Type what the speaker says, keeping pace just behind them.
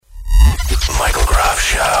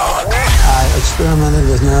experimented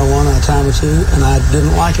with marijuana a time or two, and I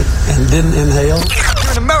didn't like it and didn't inhale.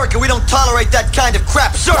 Here in America, we don't tolerate that kind of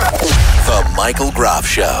crap, sir. The Michael Groff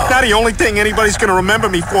Show. Now the only thing anybody's going to remember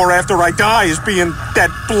me for after I die is being that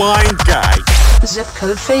blind guy. Zip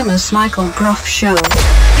Code Famous Michael Groff Show.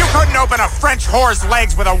 You couldn't open a French whore's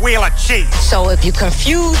legs with a wheel of cheese. So if you're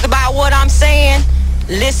confused about what I'm saying,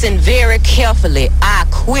 listen very carefully. I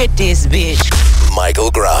quit this bitch.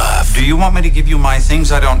 Michael Groff. Do you want me to give you my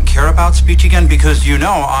things I don't care about speech again? Because you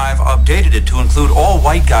know I've updated it to include all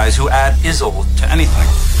white guys who add izzle to anything.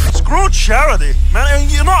 Screw charity, man.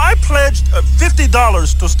 You know, I pledged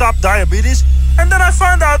 $50 to stop diabetes, and then I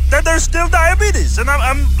found out that there's still diabetes. And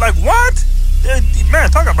I'm like, what? Man,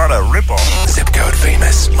 talk about a ripoff. Zip Code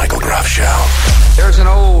Famous Michael Groff Show. There's an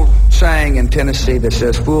old saying in Tennessee that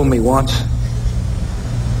says, fool me once,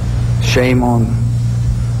 shame on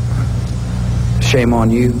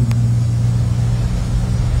you.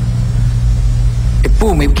 If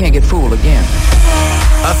fool me, we can't get fooled again.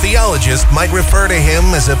 A theologist might refer to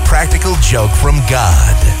him as a practical joke from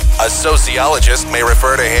God. A sociologist may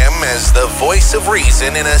refer to him as the voice of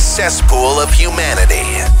reason in a cesspool of humanity.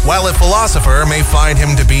 While a philosopher may find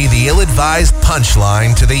him to be the ill-advised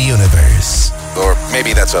punchline to the universe. Or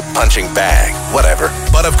maybe that's a punching bag, whatever.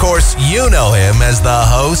 But of course, you know him as the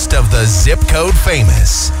host of the Zip Code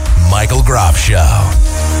Famous Michael Groff Show.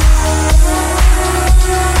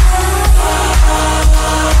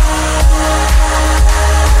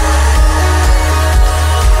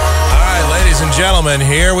 Ladies and gentlemen,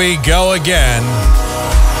 here we go again.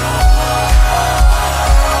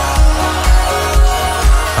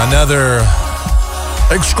 Another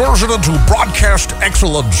excursion into broadcast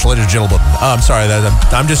excellence, ladies and gentlemen. I'm sorry,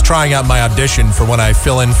 I'm just trying out my audition for when I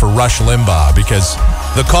fill in for Rush Limbaugh, because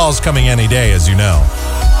the call's coming any day, as you know.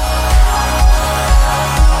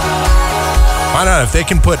 Why not? If they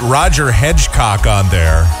can put Roger Hedgecock on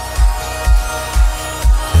there.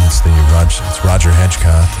 It's Roger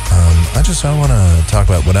Hedgecock. I want to talk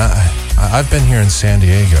about what I've been here in San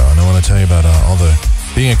Diego, and I want to tell you about all the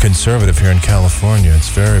being a conservative here in California. It's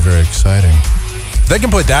very, very exciting. If they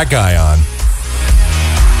can put that guy on,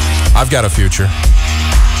 I've got a future.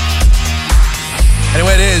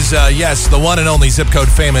 Anyway, it is, yes, the one and only Zip Code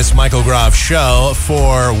Famous Michael Groff Show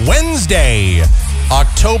for Wednesday,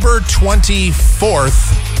 October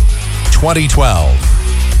 24th, 2012.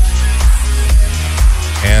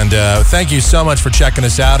 And thank you so much for checking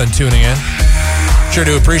us out and tuning in. Sure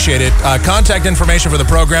do appreciate it. Contact information for the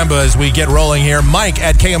program, but as we get rolling here,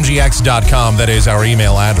 mike@kmgx.com. That is our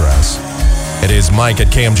email address. It is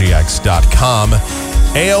mike@kmgx.com.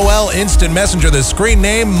 AOL Instant Messenger, the screen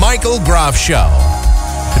name, Michael Groff Show.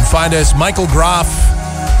 You can find us, Michael Groff,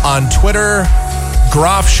 on Twitter,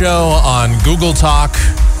 Groff Show on Google Talk,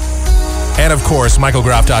 and of course,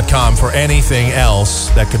 michaelgroff.com for anything else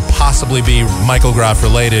that could possibly be Michael Groff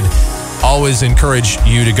related. Always encourage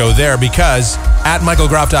you to go there, because at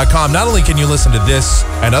michaelgroff.com, not only can you listen to this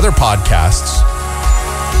and other podcasts,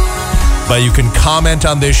 but you can comment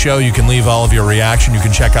on this show. You can leave all of your reaction. You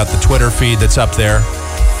can check out the Twitter feed that's up there.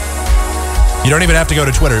 You don't even have to go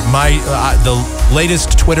to Twitter. The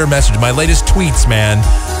latest Twitter message, my latest tweets, man,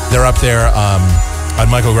 they're up there on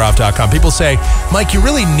michaelgroff.com. People say, Mike, you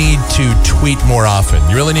really need to tweet more often.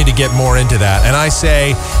 You really need to get more into that. And I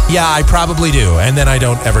say, yeah, I probably do. And then I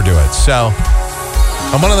don't ever do it. So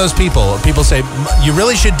I'm one of those people. People say, you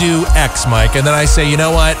really should do X, Mike. And then I say, you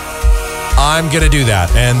know what? I'm going to do that.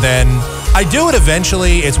 And then I do it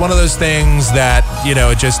eventually. It's one of those things that, you know,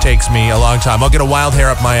 it just takes me a long time. I'll get a wild hair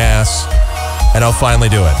up my ass and I'll finally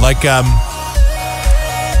do it. Like,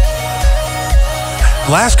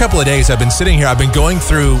 last couple of days, I've been sitting here. I've been going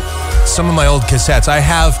through some of my old cassettes. I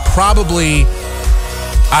have probably,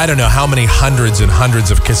 I don't know how many hundreds and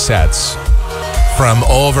hundreds of cassettes from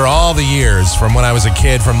over all the years, from when I was a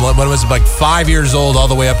kid, from when I was like 5 years old all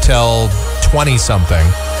the way up till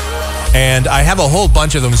 20-something. And I have a whole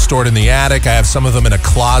bunch of them stored in the attic. I have some of them in a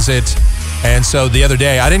closet. And so the other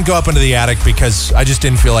day, I didn't go up into the attic because I just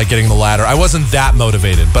didn't feel like getting the ladder. I wasn't that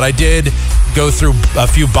motivated, but I did go through a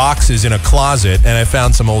few boxes in a closet, and I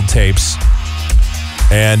found some old tapes.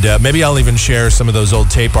 And maybe I'll even share some of those old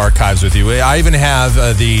tape archives with you. I even have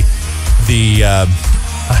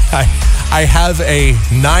I have a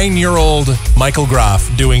 9-year-old Michael Groff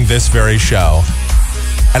doing this very show.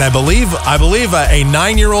 And I believe a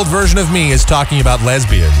 9-year-old version of me is talking about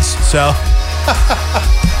lesbians. So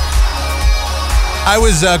I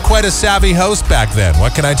was quite a savvy host back then.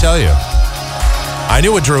 What can I tell you? I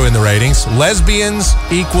knew what drew in the ratings. Lesbians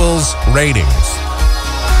equals ratings.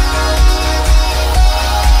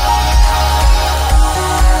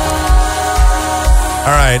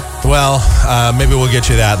 All right. Well, maybe we'll get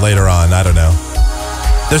you that later on. I don't know.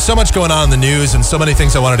 There's so much going on in the news and so many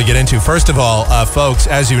things I wanted to get into. First of all, folks,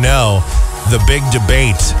 as you know, the big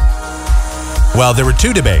debate. Well, there were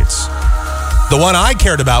two debates. The one I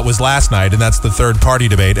cared about was last night, and that's the third-party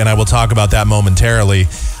debate, and I will talk about that momentarily.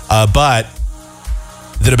 But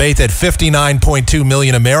the debate that 59.2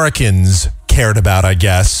 million Americans cared about, I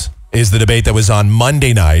guess, is the debate that was on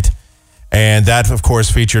Monday night. And that, of course,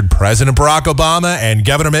 featured President Barack Obama and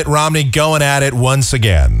Governor Mitt Romney going at it once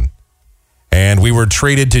again. And we were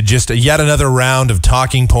treated to just yet another round of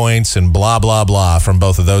talking points and blah, blah, blah from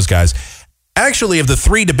both of those guys. Actually, of the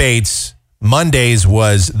three debates, Monday's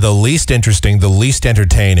was the least interesting, the least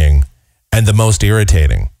entertaining, and the most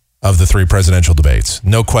irritating of the three presidential debates.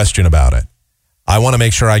 No question about it. I want to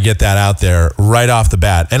make sure I get that out there right off the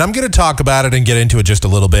bat. And I'm going to talk about it and get into it just a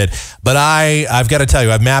little bit. But I've got to tell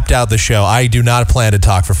you, I've mapped out the show. I do not plan to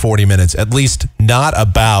talk for 40 minutes, at least not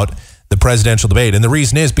about the presidential debate. And the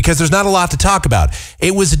reason is because there's not a lot to talk about.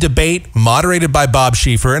 It was a debate moderated by Bob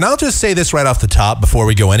Schieffer. And I'll just say this right off the top before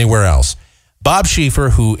we go anywhere else. Bob Schieffer,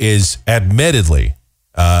 who is admittedly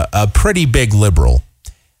a pretty big liberal,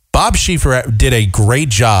 Bob Schieffer did a great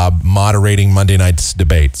job moderating Monday night's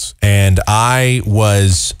debates. And I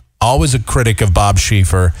was always a critic of Bob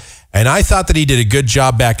Schieffer. And I thought that he did a good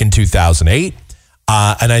job back in 2008.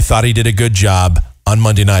 And I thought he did a good job on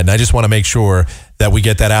Monday night. And I just want to make sure that we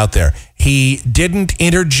get that out there. He didn't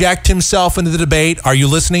interject himself into the debate. Are you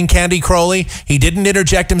listening, Candy Crowley? He didn't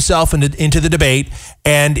interject himself into the debate.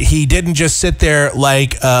 And he didn't just sit there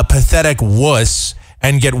like a pathetic wuss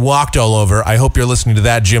and get walked all over. I hope you're listening to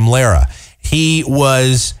that, Jim Lara. He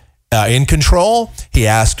was in control. He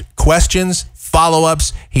asked questions,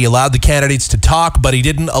 follow-ups. He allowed the candidates to talk, but he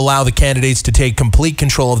didn't allow the candidates to take complete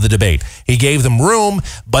control of the debate. He gave them room,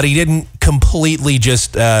 but he didn't completely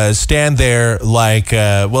just stand there like,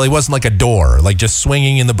 he wasn't like a door, like just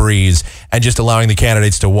swinging in the breeze and just allowing the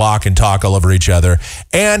candidates to walk and talk all over each other.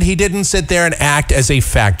 And he didn't sit there and act as a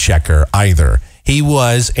fact checker either. He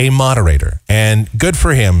was a moderator, and good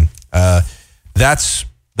for him. That's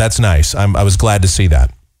nice. I was glad to see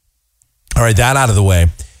that. All right, that out of the way.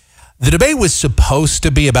 The debate was supposed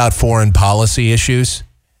to be about foreign policy issues.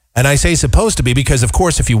 And I say supposed to be because, of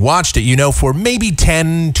course, if you watched it, you know for maybe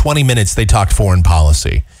 10, 20 minutes they talked foreign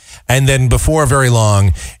policy. And then before very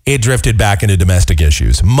long, it drifted back into domestic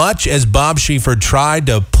issues. Much as Bob Schieffer tried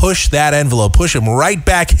to push that envelope, push him right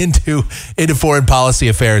back into foreign policy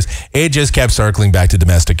affairs, it just kept circling back to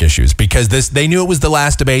domestic issues because they knew it was the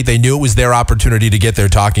last debate. They knew it was their opportunity to get their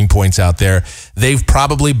talking points out there. They've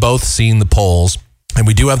probably both seen the polls. And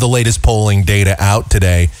we do have the latest polling data out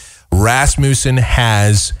today. Rasmussen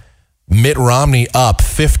has Mitt Romney up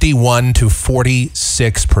 51 to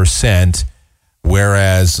 46%,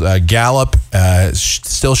 whereas Gallup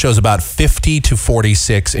still shows about 50 to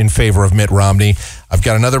 46 in favor of Mitt Romney. I've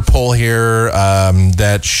got another poll here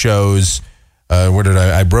that shows, where did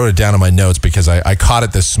I wrote it down in my notes because I caught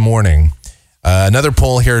it this morning. Another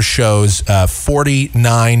poll here shows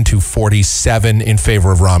 49 to 47 in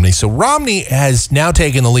favor of Romney. So Romney has now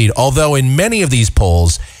taken the lead, although in many of these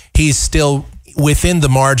polls, he's still within the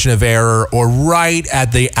margin of error or right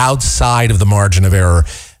at the outside of the margin of error.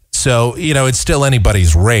 So, it's still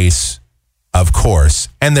anybody's race, of course.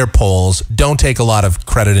 And their polls don't take a lot of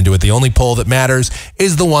credit into it. The only poll that matters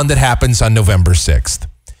is the one that happens on November 6th.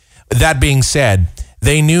 That being said,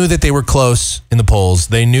 they knew that they were close in the polls.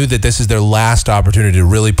 They knew that this is their last opportunity to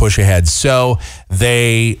really push ahead. So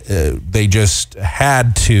they just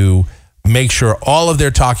had to make sure all of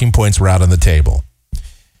their talking points were out on the table.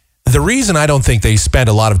 The reason I don't think they spent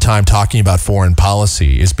a lot of time talking about foreign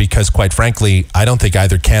policy is because, quite frankly, I don't think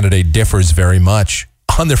either candidate differs very much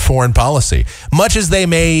on their foreign policy. Much as they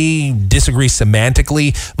may disagree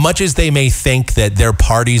semantically, much as they may think that their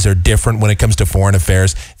parties are different when it comes to foreign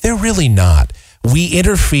affairs, they're really not. We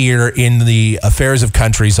interfere in the affairs of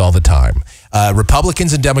countries all the time.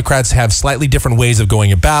 Republicans and Democrats have slightly different ways of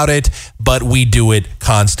going about it, but we do it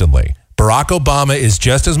constantly. Barack Obama is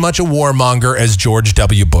just as much a warmonger as George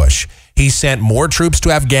W. Bush. He sent more troops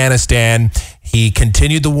to Afghanistan. He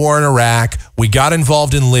continued the war in Iraq. We got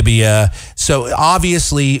involved in Libya. So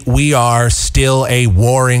obviously, we are still a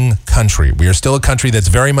warring country. We are still a country that's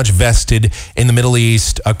very much vested in the Middle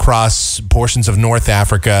East, across portions of North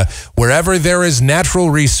Africa. Wherever there is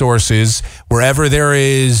natural resources, wherever there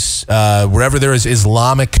is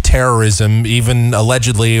Islamic terrorism, even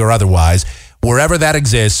allegedly or otherwise, wherever that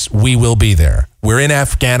exists, we will be there. We're in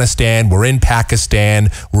Afghanistan, we're in Pakistan,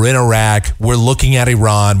 we're in Iraq, we're looking at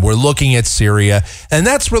Iran, we're looking at Syria. And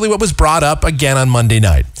that's really what was brought up again on Monday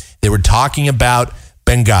night. They were talking about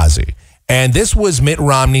Benghazi. And this was Mitt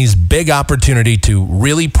Romney's big opportunity to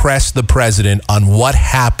really press the president on what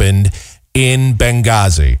happened in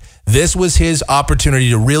Benghazi. This was his opportunity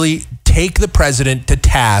to really take the president to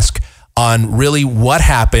task on really what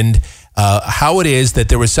happened, how it is that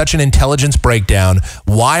there was such an intelligence breakdown,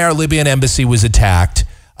 why our Libyan embassy was attacked,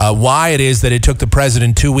 why it is that it took the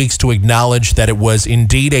president 2 weeks to acknowledge that it was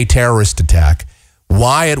indeed a terrorist attack,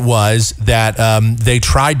 why it was that they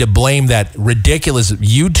tried to blame that ridiculous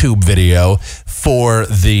YouTube video for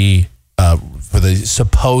the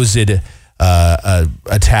supposed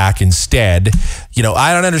attack instead. You know,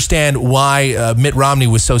 I don't understand why Mitt Romney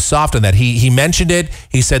was so soft on that. He mentioned it.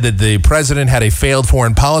 He said that the president had a failed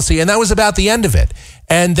foreign policy, and that was about the end of it.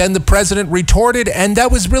 And then the president retorted, and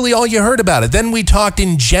that was really all you heard about it. Then we talked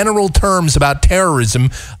in general terms about terrorism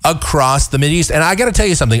across the Middle East. And I got to tell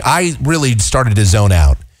you something. I really started to zone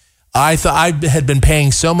out. I thought I had been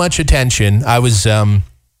paying so much attention. I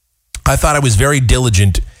thought I was very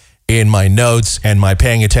diligent in my notes and my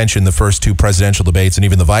paying attention the first two presidential debates and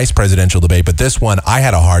even the vice presidential debate. But this one, I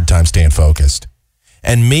had a hard time staying focused.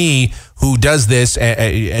 And me, who does this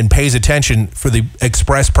and pays attention for the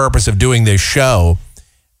express purpose of doing this show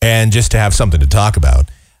and just to have something to talk about,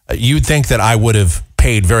 you'd think that I would have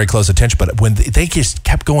paid very close attention. But when they just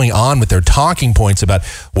kept going on with their talking points about,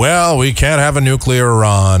 well, we can't have a nuclear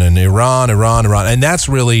Iran and Iran. And that's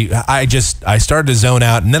really, I started to zone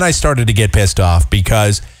out, and then I started to get pissed off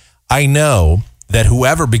because I know that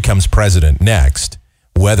whoever becomes president next,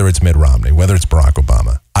 whether it's Mitt Romney, whether it's Barack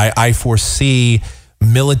Obama, I foresee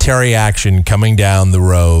military action coming down the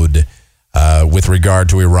road with regard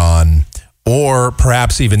to Iran or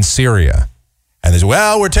perhaps even Syria. And there's,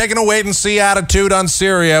 well, we're taking a wait-and-see attitude on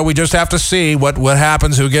Syria. We just have to see what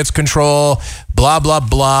happens, who gets control, blah, blah,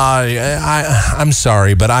 blah. I'm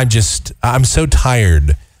sorry, but I'm so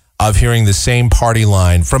tired of hearing the same party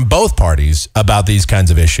line from both parties about these kinds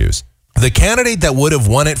of issues. The candidate that would have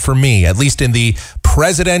won it for me, at least in the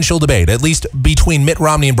presidential debate, at least between Mitt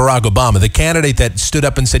Romney and Barack Obama, the candidate that stood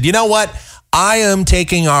up and said, you know what, I am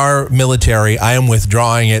taking our military, I am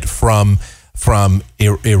withdrawing it from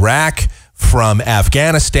Iraq, from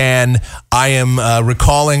Afghanistan. I am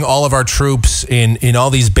recalling all of our troops in all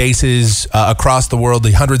these bases across the world, the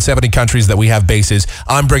 170 countries that we have bases.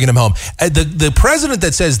 I'm bringing them home. The president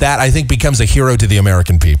that says that, I think, becomes a hero to the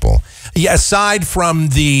American people. Yeah, aside from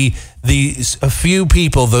the few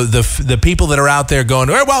people, the people that are out there going,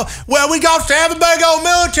 well, we got to have a big old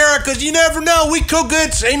military because you never know, we could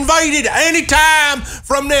get invaded anytime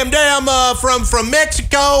from them damn from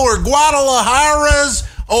Mexico or Guadalajara's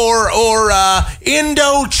or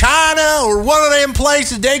Indochina or one of them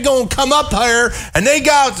places. They gonna come up here and they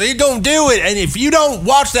gonna do it. And if you don't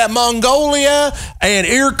watch that Mongolia and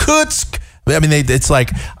Irkutsk, I mean, it's like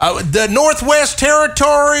the Northwest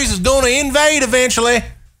Territories is going to invade eventually.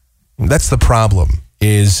 That's the problem.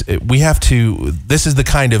 Is we have to. This is the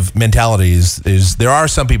kind of mentality. Is there are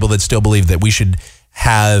some people that still believe that we should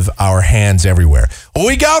have our hands everywhere. Well,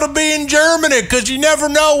 we got to be in Germany because you never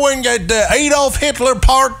know when the Adolf Hitler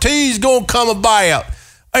Party is going to come about.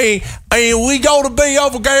 Hey, we got to be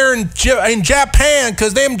over there in Japan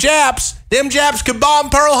because them Japs could bomb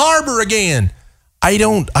Pearl Harbor again. I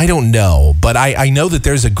don't know, but I know that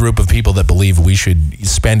there's a group of people that believe we should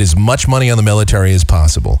spend as much money on the military as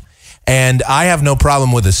possible. And I have no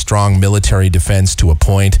problem with a strong military defense to a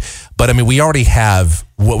point, but I mean, we already have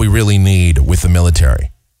what we really need with the military.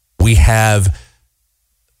 We have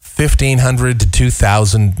 1,500 to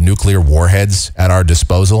 2,000 nuclear warheads at our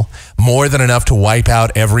disposal, more than enough to wipe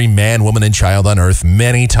out every man, woman, and child on Earth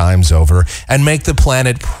many times over and make the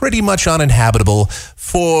planet pretty much uninhabitable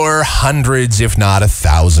for hundreds, if not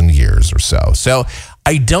 1,000 years or so. So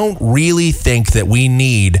I don't really think that we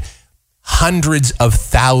need hundreds of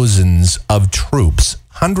thousands of troops,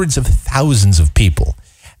 hundreds of thousands of people.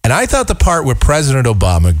 And I thought the part where President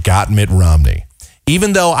Obama got Mitt Romney,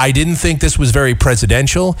 even though I didn't think this was very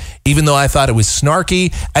presidential, even though I thought it was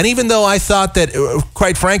snarky, and even though I thought that,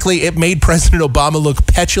 quite frankly, it made President Obama look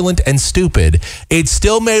petulant and stupid, it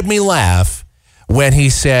still made me laugh when he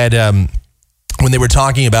said, when they were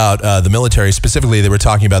talking about the military, specifically they were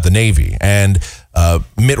talking about the Navy, and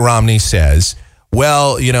Mitt Romney says,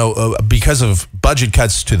 well, you know, because of budget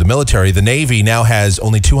cuts to the military, the Navy now has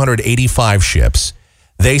only 285 ships.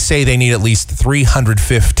 They say they need at least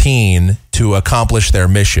 315 to accomplish their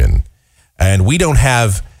mission. And we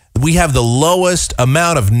have the lowest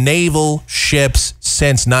amount of naval ships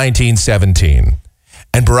since 1917.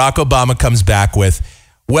 And Barack Obama comes back with,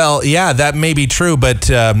 well, yeah, that may be true, but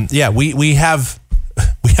we have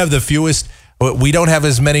the fewest. We don't have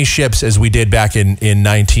as many ships as we did back in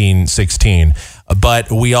 1916.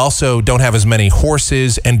 but we also don't have as many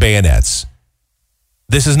horses and bayonets.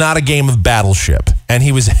 This is not a game of Battleship. And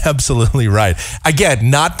he was absolutely right. Again,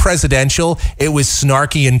 not presidential. It was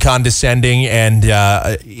snarky and condescending. And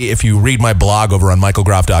if you read my blog over on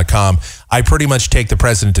michaelgroff.com, I pretty much take the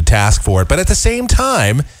president to task for it. But at the same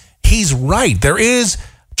time, he's right. There is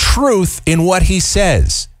truth in what he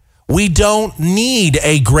says. We don't need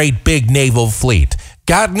a great big naval fleet.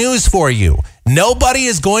 Got news for you. Nobody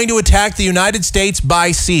is going to attack the United States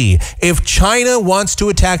by sea. If China wants to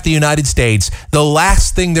attack the United States, the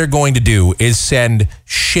last thing they're going to do is send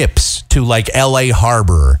ships to like LA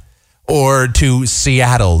Harbor or to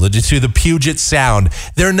Seattle, to the Puget Sound.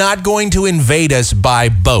 They're not going to invade us by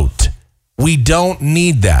boat. We don't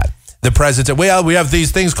need that. The president said, well, we have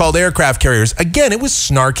these things called aircraft carriers. Again, it was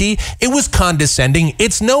snarky. It was condescending.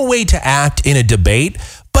 It's no way to act in a debate,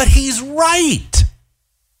 but he's right.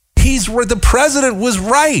 The president was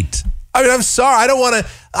right. I mean, I'm sorry. I don't want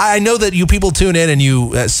to. I know that you people tune in and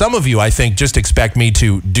you, some of you, I think, just expect me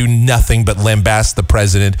to do nothing but lambast the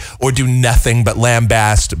president or do nothing but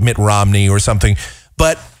lambast Mitt Romney or something.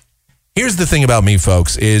 But here's the thing about me,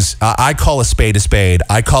 folks, is I call a spade a spade.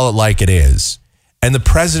 I call it like it is. And the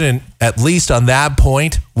president, at least on that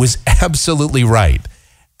point, was absolutely right.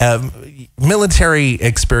 Military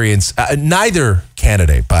experience, neither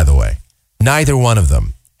candidate, by the way, neither one of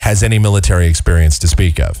them has any military experience to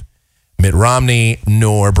speak of. Mitt Romney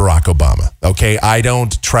nor Barack Obama. Okay, I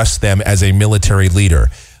don't trust them as a military leader.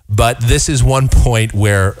 But this is one point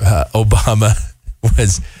where Obama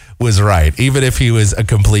was right, even if he was a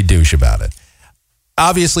complete douche about it.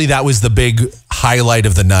 Obviously, that was the big highlight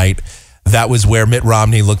of the night. That was where Mitt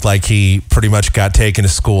Romney looked like he pretty much got taken to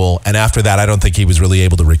school. And after that, I don't think he was really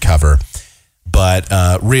able to recover. But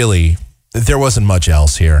really, there wasn't much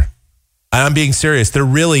else here. I'm being serious. There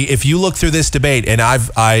really, if you look through this debate, and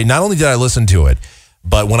I not only did I listen to it,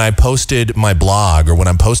 but when I posted my blog, or when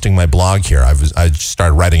I'm posting my blog here, I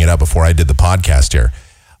started writing it up before I did the podcast here.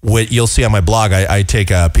 What you'll see on my blog, I take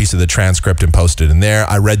a piece of the transcript and post it in there.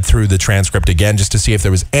 I read through the transcript again just to see if there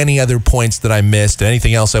was any other points that I missed,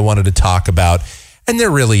 anything else I wanted to talk about, and there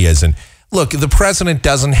really isn't. Look, the president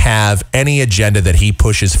doesn't have any agenda that he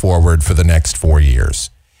pushes forward for the next 4 years.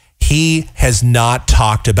 He has not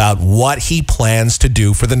talked about what he plans to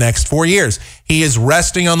do for the next 4 years. He is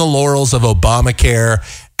resting on the laurels of Obamacare,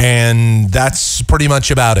 and that's pretty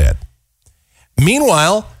much about it.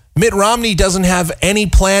 Meanwhile, Mitt Romney doesn't have any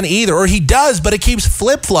plan either, or he does, but it keeps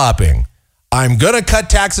flip-flopping. I'm going to cut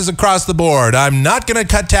taxes across the board. I'm not going to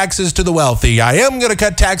cut taxes to the wealthy. I am going to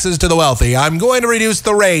cut taxes to the wealthy. I'm going to reduce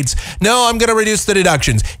the rates. No, I'm going to reduce the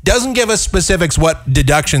deductions. Doesn't give us specifics what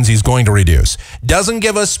deductions he's going to reduce. Doesn't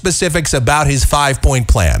give us specifics about his 5-point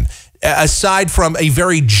plan. Aside from a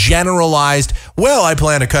very generalized, well, I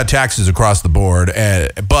plan to cut taxes across the board,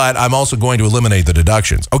 but I'm also going to eliminate the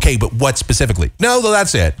deductions. Okay, but what specifically? No,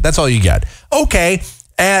 that's it. That's all you get. Okay.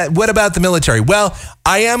 What about the military? Well,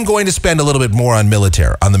 I am going to spend a little bit more on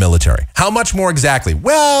the military. How much more exactly?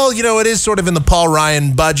 Well, it is sort of in the Paul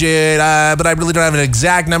Ryan budget, but I really don't have an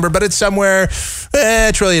exact number, but it's somewhere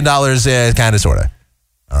 $1 trillion, kind of, sort of.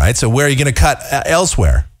 All right, so where are you going to cut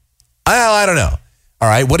elsewhere? Well, I don't know. All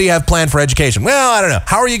right, what do you have planned for education? Well, I don't know.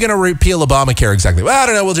 How are you going to repeal Obamacare exactly? Well, I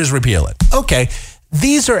don't know. We'll just repeal it. Okay,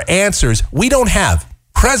 these are answers we don't have.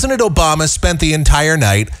 President Obama spent the entire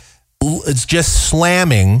night just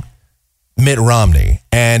slamming Mitt Romney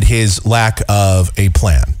and his lack of a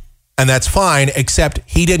plan. And that's fine, except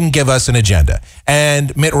he didn't give us an agenda.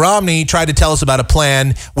 And Mitt Romney tried to tell us about a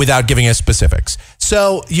plan without giving us specifics.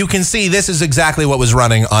 So you can see this is exactly what was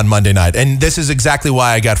running on Monday night. And this is exactly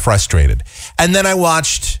why I got frustrated. And then I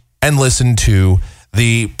watched and listened to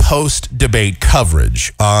the post-debate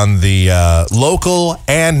coverage on the local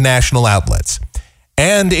and national outlets.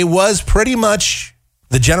 And it was pretty much...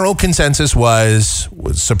 the general consensus was,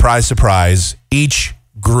 surprise, surprise, each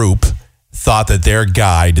group thought that their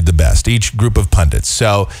guy did the best, each group of pundits.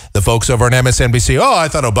 So the folks over on MSNBC, I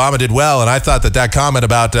thought Obama did well, and I thought that comment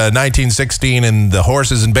about 1916 and the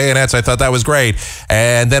horses and bayonets, I thought that was great.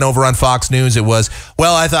 And then over on Fox News, it was,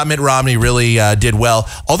 I thought Mitt Romney really did well.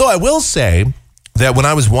 Although I will say that when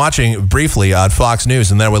I was watching briefly on Fox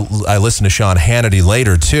News, and then I listened to Sean Hannity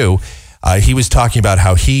later too, he was talking about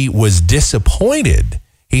how he was disappointed.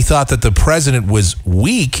 He thought that the president was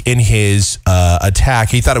weak in his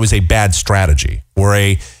attack. He thought it was a bad strategy, or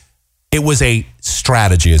it was a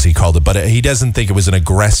strategy, as he called it, but he doesn't think it was an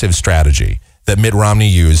aggressive strategy that Mitt Romney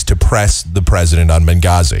used to press the president on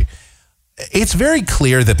Benghazi. It's very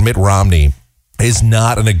clear that Mitt Romney is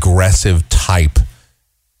not an aggressive type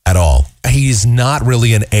at all. he's not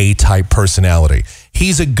really an A-type personality.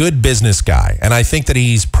 He's a good business guy, and I think that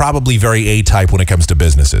he's probably very A-type when it comes to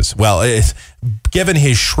businesses. Well, given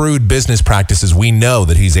his shrewd business practices, we know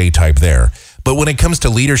that he's A-type there. But when it comes to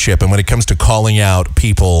leadership and when it comes to calling out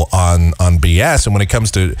people on BS and when it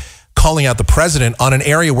comes to calling out the president on an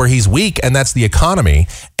area where he's weak, and that's the economy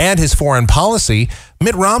and his foreign policy,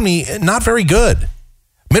 Mitt Romney, not very good.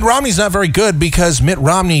 Mitt Romney's not very good because Mitt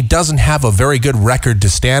Romney doesn't have a very good record to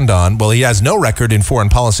stand on. Well, he has no record in foreign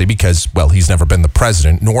policy because, well, he's never been the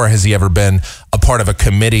president, nor has he ever been a part of a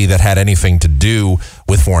committee that had anything to do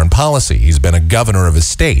with foreign policy. He's been a governor of a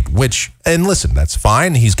state, and listen, that's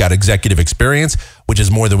fine. He's got executive experience, which is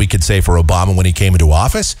more than we could say for Obama when he came into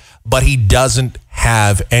office, but he doesn't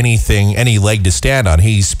have any leg to stand on.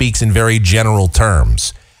 He speaks in very general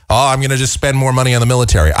terms. Oh, I'm going to just spend more money on the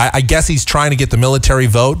military. I guess he's trying to get the military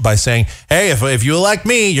vote by saying, hey, if you elect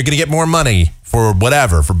me, you're going to get more money for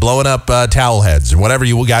whatever, for blowing up towel heads or whatever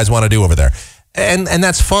you guys want to do over there. And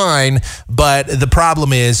that's fine, but the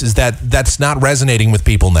problem is that that's not resonating with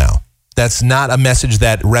people now. That's not a message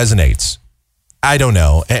that resonates. I don't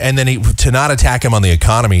know. And then to not attack him on the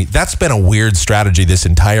economy, that's been a weird strategy this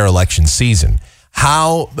entire election season.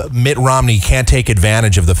 How Mitt Romney can't take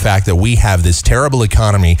advantage of the fact that we have this terrible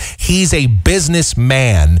economy. He's a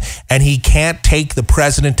businessman, and he can't take the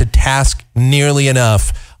president to task nearly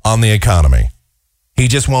enough on the economy. He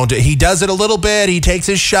just won't. He does it a little bit. He takes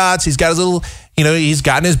his shots. He's got his little, he's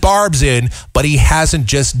gotten his barbs in, but he hasn't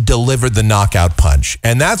just delivered the knockout punch.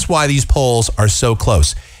 And that's why these polls are so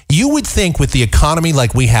close. You would think with the economy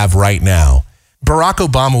like we have right now, Barack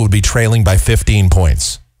Obama would be trailing by 15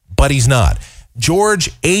 points, but he's not. George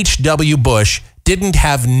H.W. Bush didn't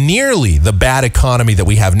have nearly the bad economy that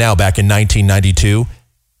we have now back in 1992.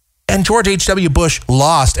 And George H.W. Bush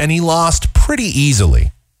lost, and he lost pretty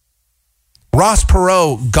easily. Ross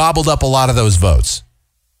Perot gobbled up a lot of those votes.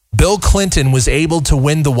 Bill Clinton was able to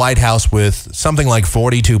win the White House with something like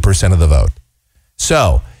 42% of the vote.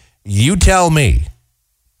 So you tell me,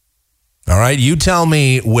 all right, you tell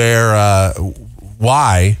me why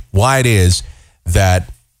it is that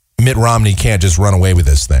Mitt Romney can't just run away with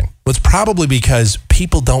this thing. Well, it's probably because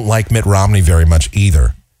people don't like Mitt Romney very much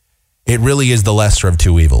either. It really is the lesser of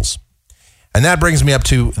two evils. And that brings me up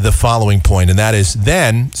to the following point, and that is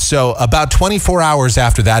so about 24 hours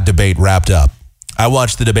after that debate wrapped up, I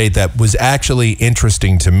watched the debate that was actually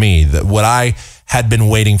interesting to me, what I had been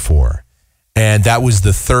waiting for, and that was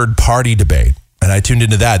the third party debate. And I tuned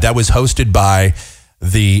into that. That was hosted by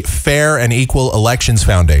the Fair and Equal Elections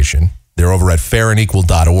Foundation. They're over at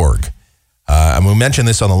fairandequal.org. And we mentioned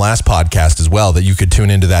this on the last podcast as well, that you could tune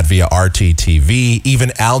into that via RTTV.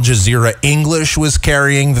 Even Al Jazeera English was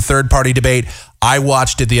carrying the third-party debate. I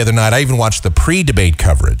watched it the other night. I even watched the pre-debate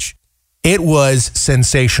coverage. It was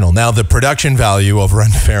sensational. Now, the production value over on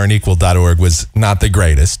fairandequal.org was not the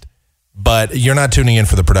greatest, but you're not tuning in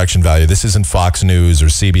for the production value. This isn't Fox News or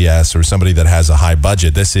CBS or somebody that has a high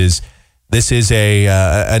budget. This is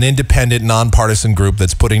an independent, nonpartisan group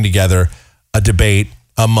that's putting together a debate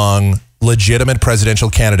among legitimate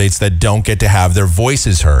presidential candidates that don't get to have their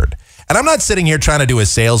voices heard. And I'm not sitting here trying to do a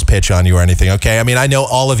sales pitch on you or anything, okay? I mean, I know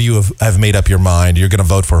all of you have made up your mind. You're going to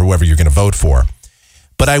vote for whoever you're going to vote for.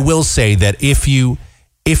 But I will say that if you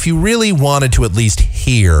really wanted to at least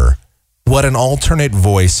hear what an alternate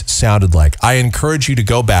voice sounded like, I encourage you to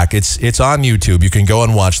go back. It's on YouTube. You can go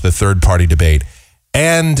and watch the third-party debate.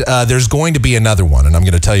 And there's going to be another one, and I'm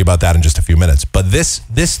going to tell you about that in just a few minutes. But this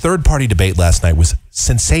third-party debate last night was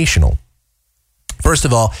sensational. First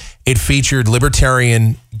of all, it featured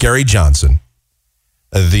Libertarian Gary Johnson,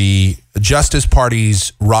 the Justice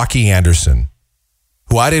Party's Rocky Anderson,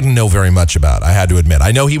 who I didn't know very much about, I had to admit.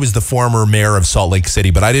 I know he was the former mayor of Salt Lake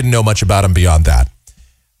City, but I didn't know much about him beyond that.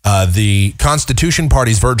 The Constitution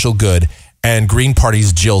Party's Virgil Goode, and Green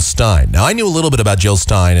Party's Jill Stein. Now, I knew a little bit about Jill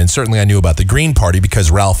Stein, and certainly I knew about the Green Party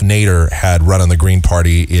because Ralph Nader had run on the Green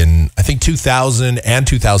Party in, I think, 2000 and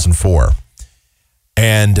 2004.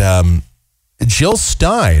 And Jill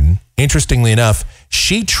Stein, interestingly enough,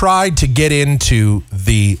 she tried to get into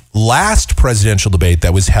the last presidential debate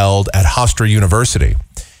that was held at Hofstra University,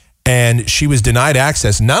 and she was denied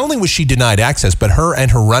access. Not only was she denied access, but her and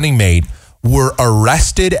her running mate were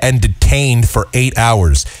arrested and detained for 8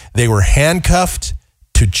 hours. They were handcuffed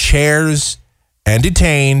to chairs and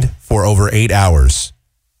detained for over 8 hours.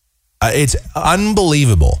 It's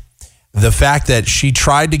unbelievable. The fact that she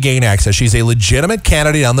tried to gain access. She's a legitimate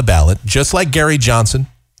candidate on the ballot, just like Gary Johnson,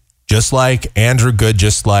 just like Andrew Goode,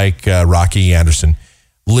 just like Rocky Anderson.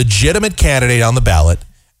 Legitimate candidate on the ballot.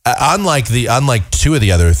 Unlike two of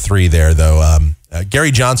the other three there, though. Gary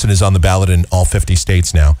Johnson is on the ballot in all 50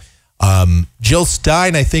 states now. Jill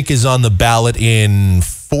Stein, I think, is on the ballot in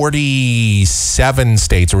 47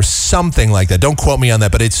 states or something like that. Don't quote me on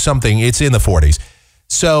that, but it's in the 40s.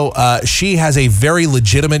 So she has a very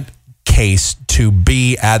legitimate case to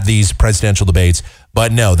be at these presidential debates,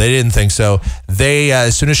 but no, they didn't think so. They,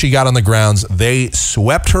 as soon as she got on the grounds, they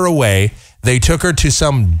swept her away. They took her to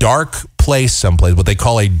some dark place, someplace, what they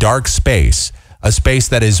call a dark space, a space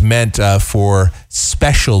that is meant for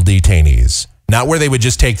special detainees. Not where they would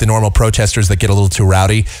just take the normal protesters that get a little too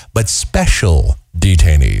rowdy, but special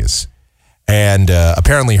detainees. And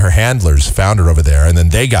apparently her handlers found her over there, and then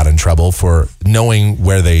they got in trouble for knowing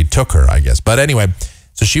where they took her, I guess. But anyway,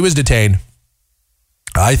 so she was detained.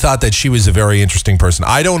 I thought that she was a very interesting person.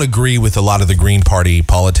 I don't agree with a lot of the Green Party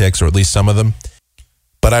politics, or at least some of them.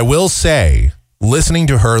 But I will say, listening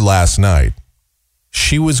to her last night,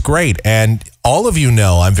 she was great. And all of you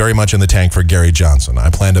know I'm very much in the tank for Gary Johnson. I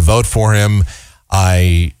plan to vote for him.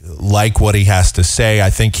 I like what he has to say. I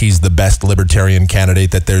think he's the best libertarian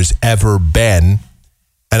candidate that there's ever been.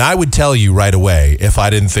 And I would tell you right away if I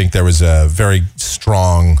didn't think there was a very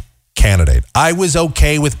strong candidate. I was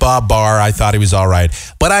okay with Bob Barr. I thought he was all right,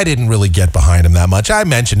 but I didn't really get behind him that much. I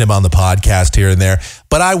mentioned him on the podcast here and there,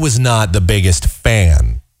 but I was not the biggest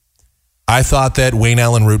fan. I thought that Wayne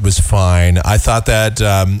Allen Root was fine. I thought that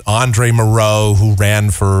Andre Moreau, who ran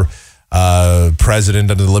for president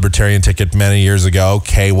under the Libertarian ticket many years ago,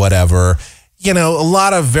 okay, whatever. You know, a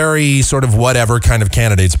lot of very sort of whatever kind of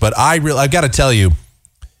candidates. But I've got to tell you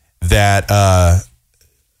that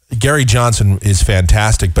Gary Johnson is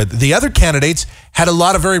fantastic. But the other candidates had a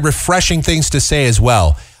lot of very refreshing things to say as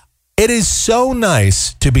well. It is so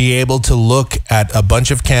nice to be able to look at a bunch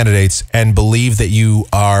of candidates and believe that you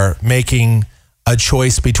are making a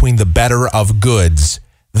choice between the better of goods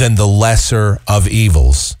than the lesser of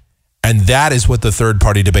evils. And that is what the third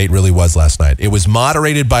party debate really was last night. It was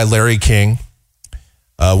moderated by Larry King.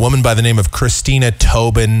 A woman by the name of Christina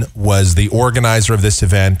Tobin was the organizer of this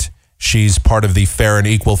event. She's part of the Fair and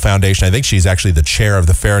Equal Foundation. I think she's actually the chair of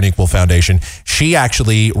the Fair and Equal Foundation. She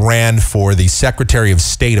actually ran for the Secretary of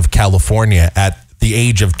State of California at the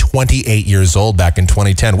age of 28 years old back in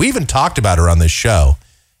 2010. We even talked about her on this show,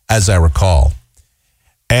 as I recall.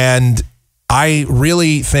 And I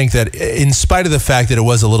really think that in spite of the fact that it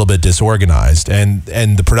was a little bit disorganized and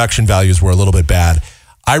the production values were a little bit bad,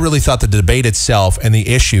 I really thought the debate itself and the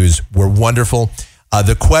issues were wonderful.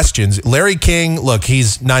 The questions, Larry King, look,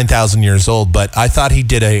 he's 9,000 years old, but I thought he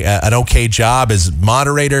did an okay job as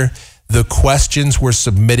moderator. The questions were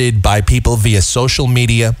submitted by people via social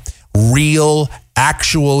media. Real,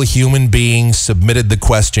 actual human beings submitted the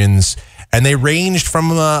questions, and they ranged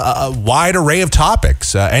from a wide array of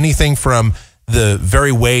topics. Anything from the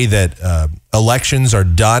very way that elections are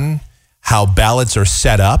done, how ballots are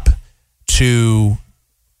set up, to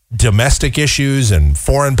domestic issues and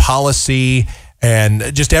foreign policy,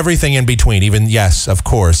 and just everything in between. Even, yes, of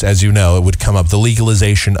course, as you know, it would come up, the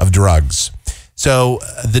legalization of drugs. So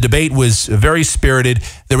the debate was very spirited.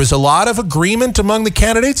 There was a lot of agreement among the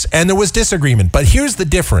candidates, and there was disagreement. But here's the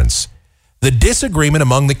difference. The disagreement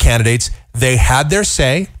among the candidates, they had their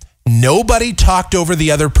say. Nobody talked over the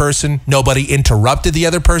other person. Nobody interrupted the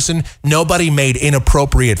other person. Nobody made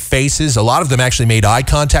inappropriate faces. A lot of them actually made eye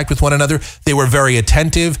contact with one another. They were very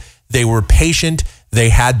attentive. They were patient. They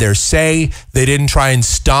had their say. They didn't try and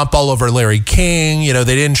stomp all over Larry King. You know,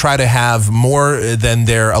 they didn't try to have more than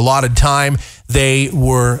their allotted time. They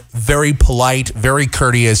were very polite, very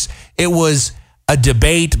courteous. It was a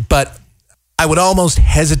debate, but I would almost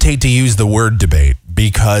hesitate to use the word debate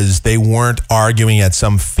because they weren't arguing at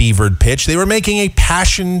some fevered pitch. They were making a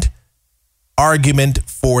passionate argument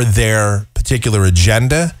for their particular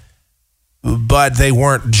agenda, but they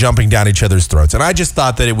weren't jumping down each other's throats. And I just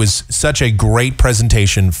thought that it was such a great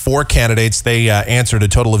presentation for candidates. They answered a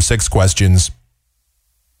total of 6 questions,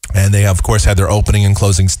 and they, of course, had their opening and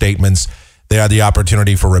closing statements. They had the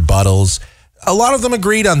opportunity for rebuttals. A lot of them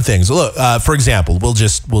agreed on things. Look, for example,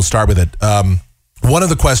 we'll start with it. One of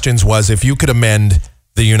the questions was, if you could amend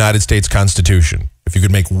the United States Constitution, if you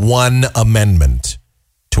could make one amendment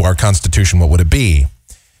to our Constitution, what would it be?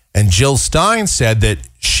 And Jill Stein said that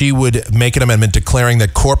she would make an amendment declaring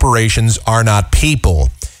that corporations are not people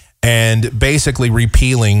and basically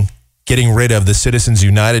repealing, getting rid of the Citizens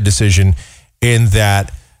United decision in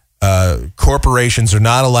that corporations are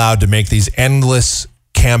not allowed to make these endless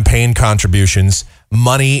campaign contributions.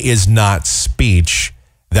 Money is not speech.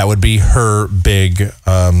 That would be her big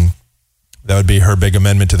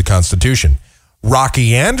amendment to the Constitution.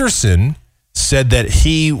 Rocky Anderson said that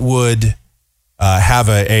he would have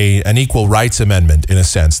an equal rights amendment, in a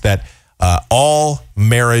sense, that all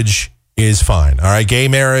marriage is fine. All right, gay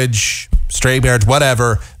marriage, straight marriage,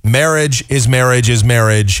 whatever. Marriage is marriage is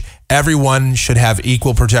marriage. Everyone should have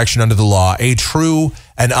equal protection under the law. A true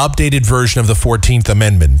and updated version of the 14th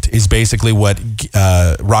Amendment is basically what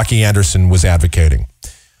Rocky Anderson was advocating.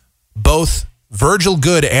 Both Virgil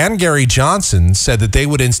Goode and Gary Johnson said that they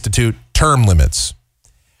would institute term limits.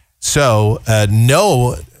 So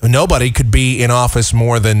nobody could be in office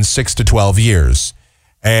more than 6 to 12 years.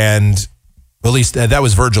 And at least that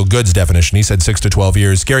was Virgil Goode's definition. He said 6 to 12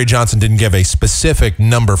 years. Gary Johnson didn't give a specific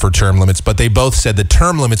number for term limits, but they both said that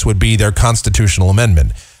term limits would be their constitutional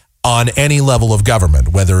amendment on any level of government,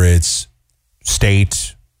 whether it's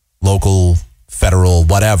state, local, federal,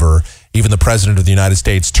 whatever. Even the president of the United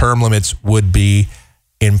States, term limits would be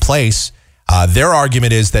in place. Their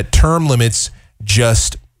argument is that term limits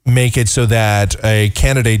just make it so that a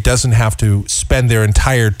candidate doesn't have to spend their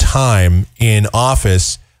entire time in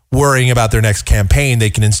office worrying about their next campaign. They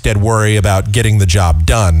can instead worry about getting the job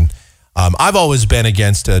done. I've always been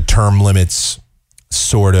against a term limits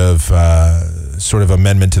sort of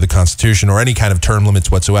amendment to the Constitution or any kind of term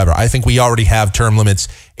limits whatsoever. I think we already have term limits.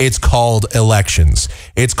 It's called elections.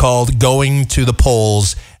 It's called going to the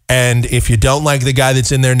polls, and if you don't like the guy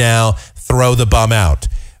that's in there now, throw the bum out.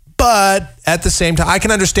 But at the same time, I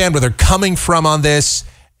can understand where they're coming from on this.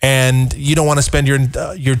 And you don't want to spend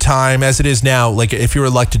your time as it is now. Like if you're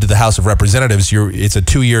elected to the House of Representatives, it's a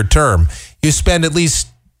 2-year term. You spend at least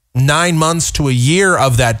 9 months to a year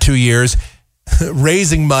of that 2 years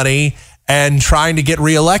raising money and trying to get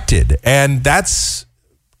reelected. And that's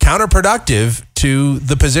counterproductive to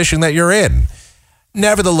the position that you're in.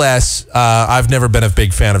 Nevertheless, I've never been a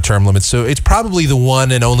big fan of term limits. So it's probably the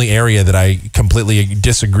one and only area that I completely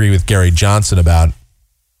disagree with Gary Johnson about.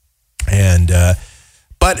 And,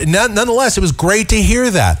 but nonetheless, it was great to hear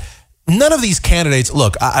that. None of these candidates,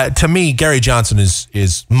 look, to me, Gary Johnson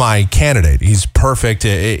is my candidate. He's perfect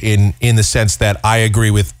in the sense that I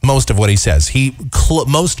agree with most of what he says. He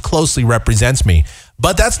most closely represents me.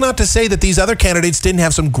 But that's not to say that these other candidates didn't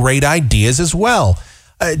have some great ideas as well.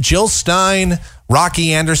 Jill Stein,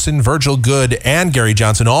 Rocky Anderson, Virgil Goode, and Gary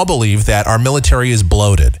Johnson all believe that our military is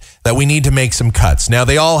bloated, that we need to make some cuts. Now,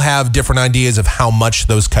 they all have different ideas of how much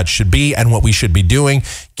those cuts should be and what we should be doing.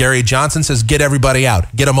 Gary Johnson says, get everybody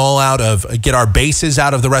out. Get them all get our bases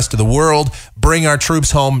out of the rest of the world. Bring our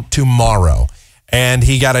troops home tomorrow. And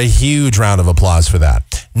he got a huge round of applause for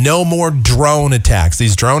that. No more drone attacks.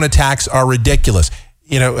 These drone attacks are ridiculous.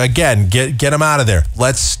 Again, get them out of there.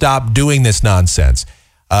 Let's stop doing this nonsense.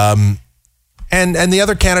 And the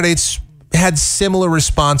other candidates had similar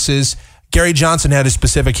responses. Gary Johnson had a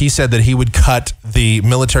specific. He said that he would cut the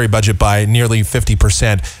military budget by nearly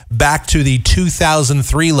 50% back to the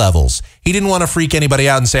 2003 levels. He didn't want to freak anybody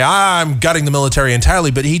out and say, I'm gutting the military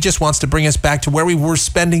entirely, but he just wants to bring us back to where we were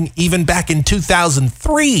spending even back in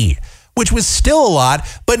 2003, which was still a lot,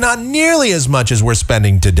 but not nearly as much as we're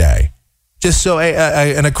spending today. Just so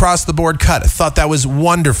an across-the-board cut. I thought that was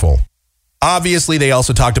wonderful. Obviously, they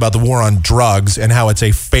also talked about the war on drugs and how it's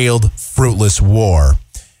a failed, fruitless war.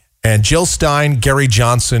 And Jill Stein, Gary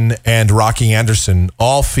Johnson, and Rocky Anderson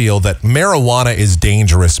all feel that marijuana is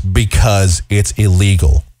dangerous because it's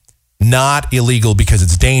illegal, not illegal because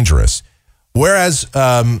it's dangerous. Whereas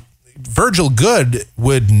Virgil Goode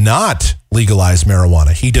would not legalize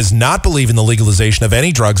marijuana. He does not believe in the legalization of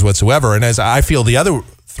any drugs whatsoever. And as I feel the other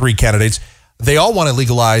three candidates, they all want to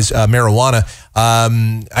legalize marijuana.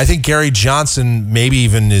 I think Gary Johnson maybe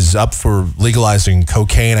even is up for legalizing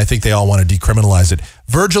cocaine. I think they all want to decriminalize it.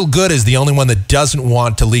 Virgil Goode is the only one that doesn't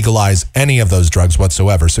want to legalize any of those drugs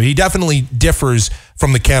whatsoever. So he definitely differs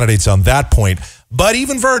from the candidates on that point. But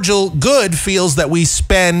even Virgil Goode feels that we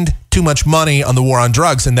spend too much money on the war on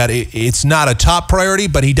drugs and that it's not a top priority,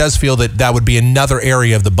 but he does feel that that would be another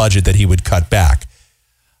area of the budget that he would cut back.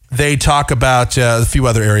 They talk about a few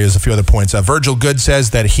other areas, a few other points. Virgil Goode says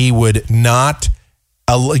that he would not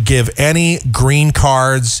give any green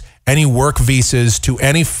cards, any work visas to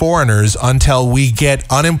any foreigners until we get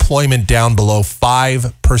unemployment down below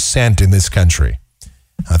 5% in this country.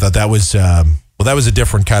 I thought that was, that was a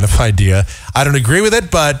different kind of idea. I don't agree with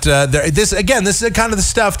it, but this is kind of the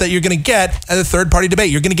stuff that you're going to get at a third-party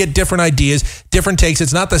debate. You're going to get different ideas, different takes.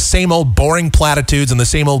 It's not the same old boring platitudes and the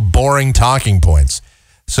same old boring talking points.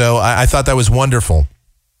 So I thought that was wonderful.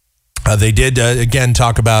 They did, again,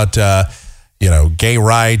 talk about, gay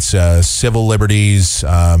rights, civil liberties,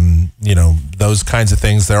 those kinds of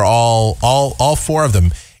things. They're all four of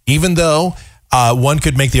them. Even though one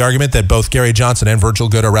could make the argument that both Gary Johnson and Virgil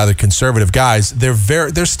Goode are rather conservative guys,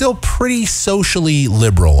 they're still pretty socially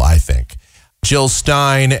liberal, I think. Jill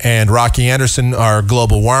Stein and Rocky Anderson are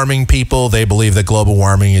global warming people. They believe that global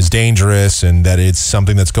warming is dangerous and that it's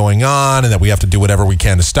something that's going on and that we have to do whatever we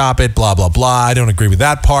can to stop it, blah, blah, blah. I don't agree with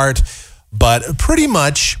that part. But pretty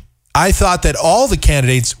much, I thought that all the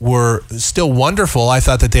candidates were still wonderful. I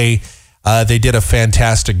thought that they did a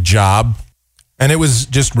fantastic job. And it was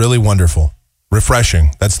just really wonderful.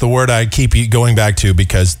 Refreshing. That's the word I keep going back to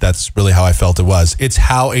because that's really how I felt it was. It's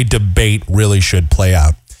how a debate really should play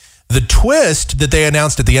out. The twist that they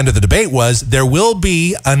announced at the end of the debate was there will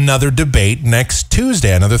be another debate next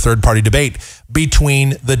Tuesday, another third-party debate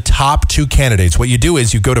between the top two candidates. What you do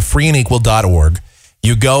is you go to freeandequal.org.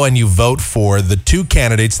 You go and you vote for the two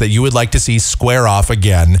candidates that you would like to see square off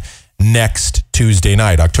again next Tuesday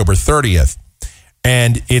night, October 30th.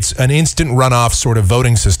 And it's an instant runoff sort of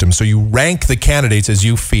voting system. So you rank the candidates as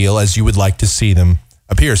you feel, as you would like to see them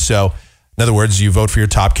appear. So in other words, you vote for your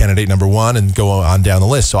top candidate number one and go on down the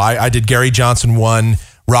list. So I did Gary Johnson 1,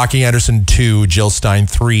 Rocky Anderson 2, Jill Stein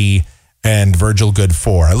 3, and Virgil Good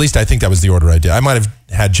 4. At least I think that was the order I did. I might have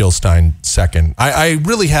had Jill Stein second. I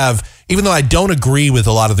really have, even though I don't agree with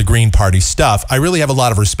a lot of the Green Party stuff, I really have a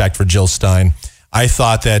lot of respect for Jill Stein. I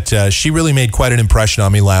thought that she really made quite an impression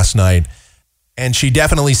on me last night. And she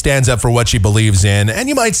definitely stands up for what she believes in. And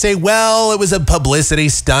you might say, well, it was a publicity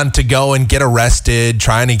stunt to go and get arrested,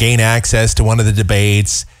 trying to gain access to one of the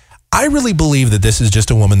debates. I really believe that this is just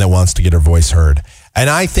a woman that wants to get her voice heard. And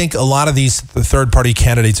I think a lot of these third-party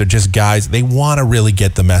candidates are just guys, they want to really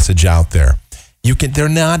get the message out there. They're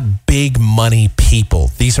not big money people.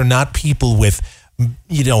 These are not people with,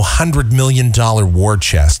 $100 million war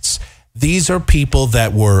chests. These are people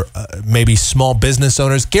that were maybe small business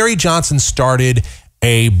owners. Gary Johnson started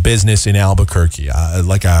a business in Albuquerque,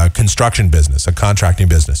 like a construction business, a contracting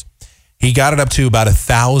business. He got it up to about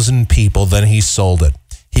 1,000 people. Then he sold it.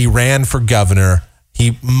 He ran for governor.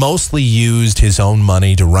 He mostly used his own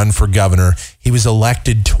money to run for governor. He was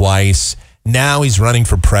elected twice. Now he's running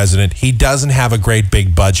for president. He doesn't have a great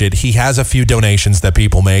big budget. He has a few donations that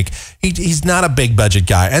people make. He's not a big budget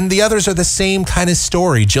guy. And the others are the same kind of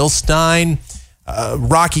story. Jill Stein,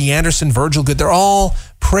 Rocky Anderson, Virgil Good, they're all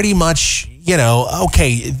pretty much,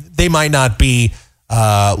 okay, they might not be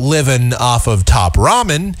living off of top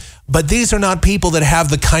ramen, but these are not people that have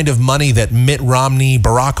the kind of money that Mitt Romney,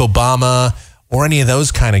 Barack Obama, or any of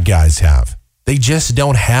those kind of guys have. They just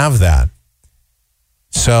don't have that.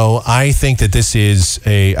 So I think that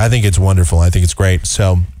I think it's wonderful. I think it's great.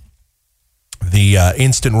 So the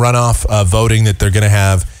instant runoff voting that they're going to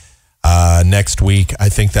have next week, I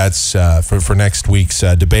think that's for next week's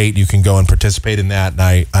debate. You can go and participate in that. And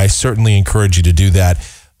I certainly encourage you to do that.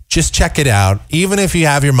 Just check it out. Even if you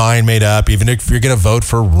have your mind made up, even if you're going to vote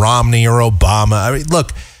for Romney or Obama, I mean,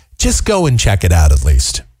 look, just go and check it out at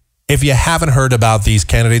least. If you haven't heard about these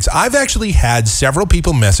candidates, I've actually had several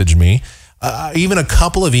people message me. Even a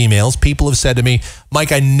couple of emails, people have said to me,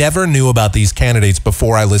 Mike, I never knew about these candidates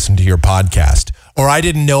before I listened to your podcast, or I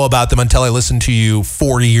didn't know about them until I listened to you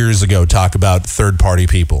 4 years ago talk about third-party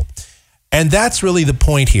people. And that's really the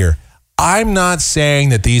point here. I'm not saying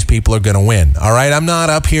that these people are going to win, all right? I'm not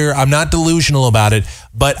up here. I'm not delusional about it,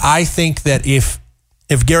 but I think that if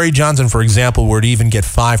Gary Johnson, for example, were to even get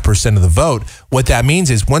 5% of the vote, what that means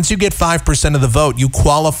is once you get 5% of the vote, you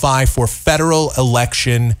qualify for federal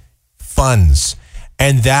election funds.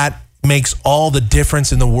 And that makes all the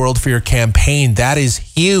difference in the world for your campaign. That is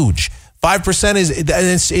huge.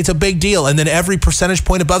 5% it's a big deal. And then every percentage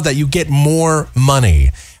point above that, you get more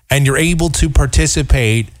money and you're able to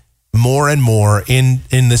participate more and more in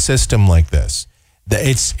the system like this.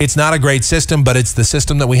 It's not a great system, but it's the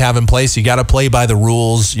system that we have in place. You got to play by the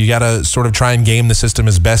rules. You got to sort of try and game the system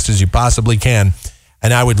as best as you possibly can.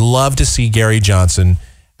 And I would love to see Gary Johnson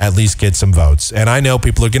at least get some votes. And I know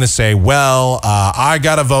people are going to say, well, I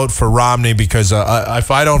got to vote for Romney because if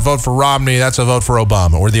I don't vote for Romney, that's a vote for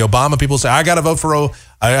Obama. Or the Obama people say, I got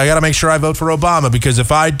to make sure I vote for Obama because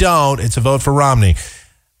if I don't, it's a vote for Romney.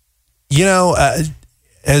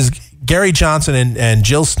 As Gary Johnson and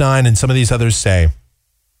Jill Stein and some of these others say,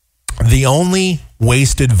 the only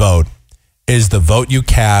wasted vote is the vote you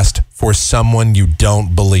cast for someone you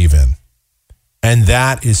don't believe in. And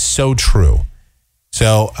that is so true.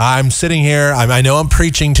 So I'm sitting here. I know I'm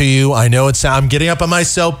preaching to you. I know I'm getting up on my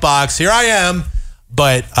soapbox. Here I am.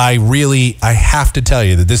 But I have to tell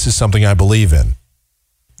you that this is something I believe in.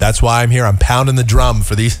 That's why I'm here. I'm pounding the drum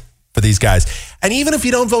for these guys. And even if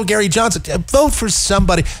you don't vote Gary Johnson, vote for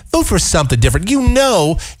somebody. Vote for something different. You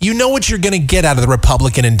know what you're going to get out of the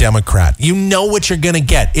Republican and Democrat. You know what you're going to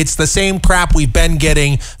get. It's the same crap we've been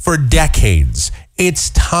getting for decades. It's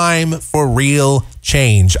time for real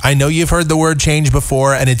change. I know you've heard the word change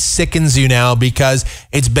before, and it sickens you now because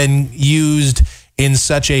it's been used in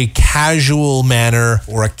such a casual manner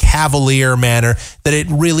or a cavalier manner that it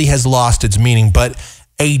really has lost its meaning. But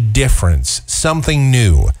a difference, something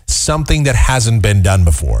new, something that hasn't been done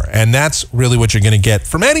before. And that's really what you're going to get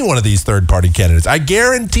from any one of these third-party candidates. I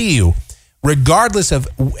guarantee you, regardless of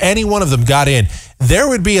any one of them got in, there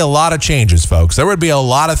would be a lot of changes, folks. There would be a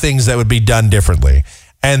lot of things that would be done differently.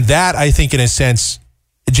 And that, I think, in a sense,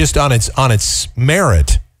 just on its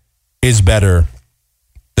merit, is better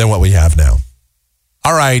than what we have now.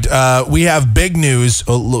 All right, we have big news,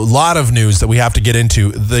 a lot of news that we have to get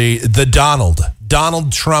into.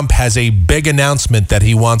 Donald Trump has a big announcement that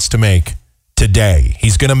he wants to make today.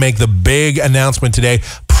 He's going to make the big announcement today,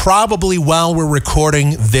 probably while we're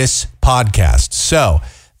recording this podcast. So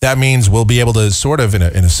that means we'll be able to sort of, in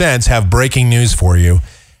a sense, have breaking news for you.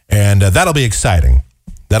 And that'll be exciting.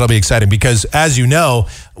 That'll be exciting because, as you know,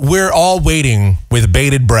 we're all waiting with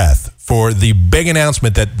bated breath for the big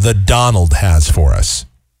announcement that the Donald has for us.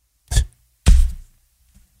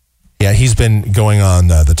 Yeah, he's been going on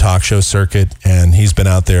the talk show circuit, and he's been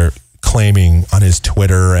out there claiming on his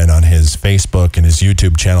Twitter and on his Facebook and his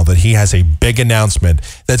YouTube channel that he has a big announcement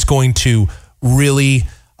that's going to really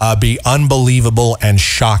be unbelievable and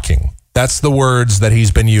shocking. That's the words that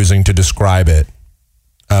he's been using to describe it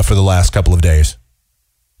for the last couple of days.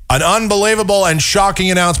 An unbelievable and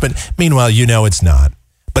shocking announcement. Meanwhile, you know it's not.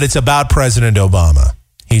 But it's about President Obama,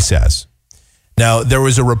 he says. Now, there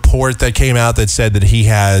was a report that came out that said that he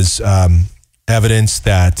has evidence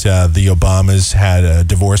that the Obamas had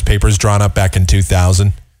divorce papers drawn up back in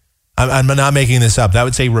 2000. I'm not making this up. That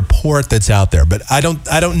was a report that's out there. But I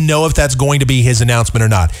don't know if that's going to be his announcement or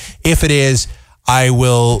not. If it is, I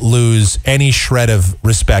will lose any shred of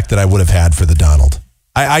respect that I would have had for the Donald.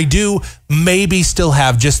 I do maybe still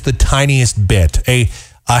have just the tiniest bit, a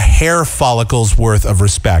hair follicle's worth of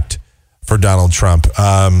respect for Donald Trump.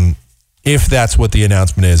 If that's what the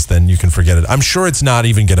announcement is, then you can forget it. I'm sure it's not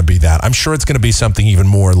even going to be that. I'm sure it's going to be something even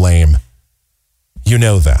more lame. You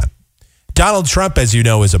know that. Donald Trump, as you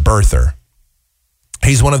know, is a birther.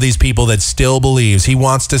 He's one of these people that still believes he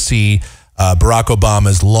wants to see Barack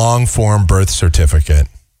Obama's long-form birth certificate.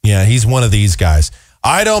 Yeah, he's one of these guys.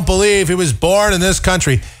 I don't believe he was born in this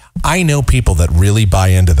country. I know people that really buy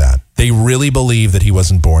into that. They really believe that he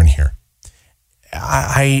wasn't born here.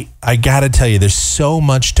 I got to tell you, there's so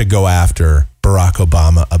much to go after Barack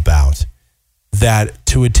Obama about that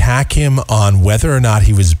to attack him on whether or not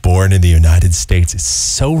he was born in the United States is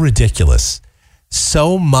so ridiculous,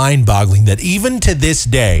 so mind-boggling that even to this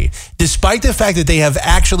day, despite the fact that they have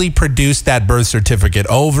actually produced that birth certificate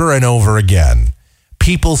over and over again,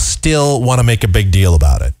 people still want to make a big deal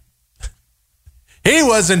about it. He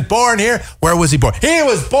wasn't born here. Where was he born? He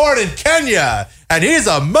was born in Kenya, and he's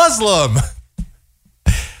a Muslim.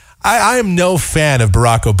 I am no fan of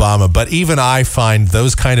Barack Obama, but even I find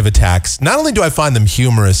those kind of attacks, not only do I find them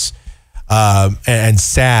humorous and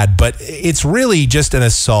sad, but it's really just an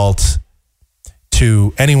assault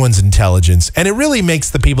to anyone's intelligence. And it really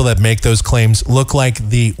makes the people that make those claims look like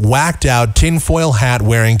the whacked out tinfoil hat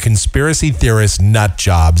wearing conspiracy theorist nut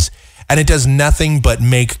jobs. And it does nothing but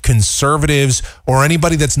make conservatives or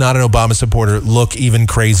anybody that's not an Obama supporter look even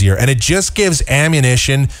crazier. And it just gives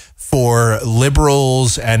ammunition for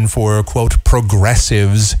liberals and for, quote,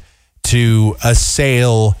 progressives to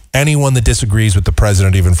assail anyone that disagrees with the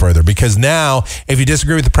president even further. Because now, if you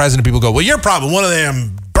disagree with the president, people go, well, you're probably one of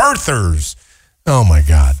them birthers. Oh, my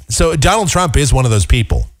God. So Donald Trump is one of those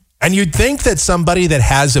people. And you'd think that somebody that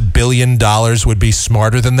has $1 billion would be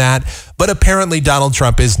smarter than that. But apparently Donald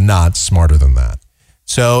Trump is not smarter than that.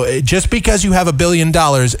 So just because you have $1 billion,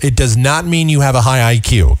 it does not mean you have a high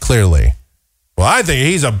IQ, clearly. Well, I think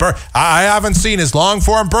he's I haven't seen his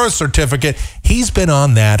long-form birth certificate. He's been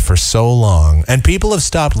on that for so long. And people have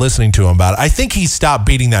stopped listening to him about it. I think he stopped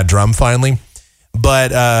beating that drum finally.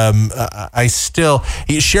 But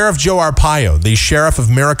Sheriff Joe Arpaio, the sheriff of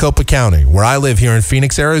Maricopa County, where I live here in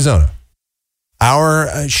Phoenix, Arizona,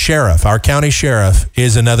 our county sheriff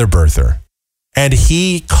is another birther. And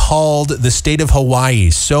he called the state of Hawaii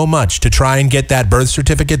so much to try and get that birth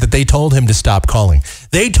certificate that they told him to stop calling.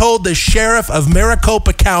 They told the sheriff of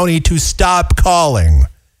Maricopa County to stop calling.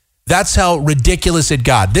 That's how ridiculous it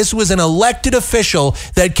got. This was an elected official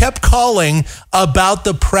that kept calling about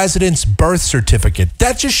the president's birth certificate.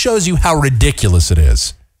 That just shows you how ridiculous it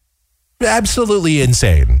is. Absolutely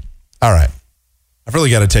insane. All right. I've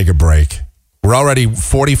really got to take a break. We're already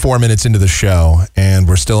 44 minutes into the show, and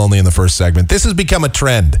we're still only in the first segment. This has become a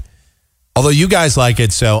trend. Although you guys like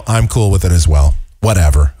it, so I'm cool with it as well.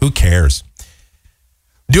 Whatever. Who cares?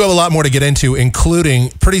 Do have a lot more to get into, including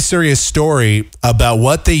pretty serious story about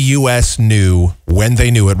what the U.S. knew when they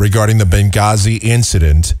knew it regarding the Benghazi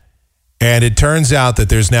incident. And it turns out that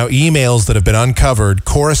there's now emails that have been uncovered,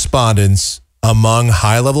 correspondence among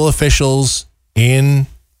high-level officials in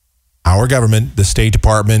our government, the State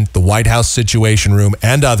Department, the White House Situation Room,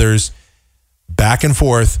 and others, back and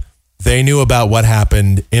forth. They knew about what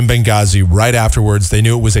happened in Benghazi right afterwards. They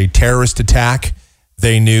knew it was a terrorist attack.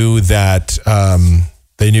 They knew that our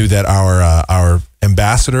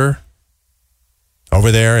ambassador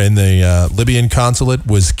over there in the Libyan consulate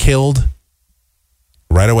was killed.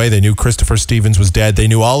 Right away, they knew Christopher Stevens was dead. They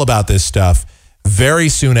knew all about this stuff very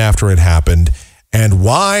soon after it happened. And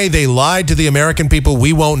why they lied to the American people,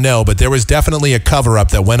 we won't know. But there was definitely a cover-up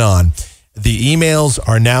that went on. The emails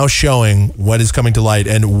are now showing what is coming to light.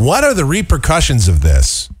 And what are the repercussions of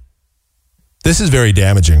this? This is very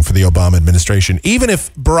damaging for the Obama administration. Even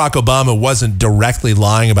if Barack Obama wasn't directly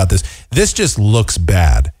lying about this, this just looks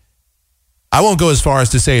bad. I won't go as far as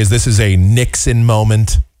to say this is a Nixon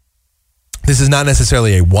moment. This is not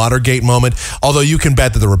necessarily a Watergate moment, although you can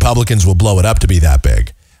bet that the Republicans will blow it up to be that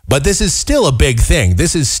big. But this is still a big thing.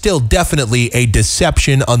 This is still definitely a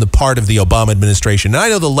deception on the part of the Obama administration. And I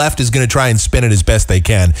know the left is going to try and spin it as best they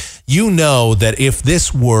can. You know that if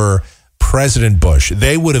this were President Bush,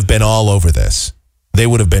 they would have been all over this. They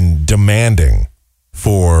would have been demanding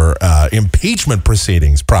for impeachment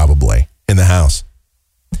proceedings probably in the House.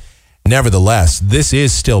 Nevertheless, this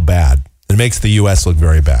is still bad. It makes the U.S. look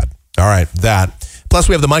very bad. All right, that. Plus,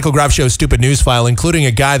 we have the Michael Groff Show Stupid News File, including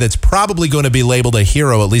a guy that's probably going to be labeled a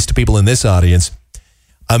hero, at least to people in this audience.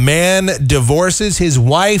 A man divorces his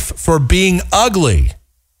wife for being ugly,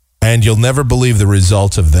 and you'll never believe the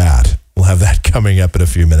results of that. We'll have that coming up in a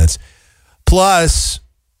few minutes. Plus,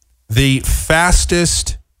 the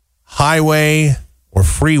fastest highway or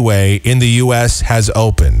freeway in the U.S. has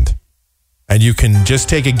opened, and you can just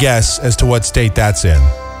take a guess as to what state that's in.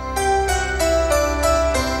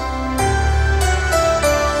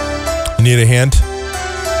 Need a hint?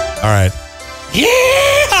 All right.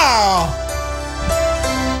 Yeah!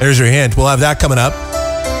 There's your hint. We'll have that coming up.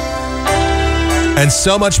 And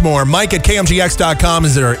so much more. Mike at KMGX.com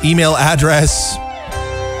is our email address.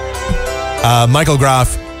 Michael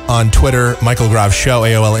Groff on Twitter. Michael Groff Show,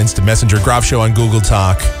 AOL Instant Messenger. Groff Show on Google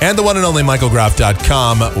Talk. And the one and only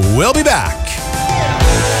MichaelGroff.com. We'll be back.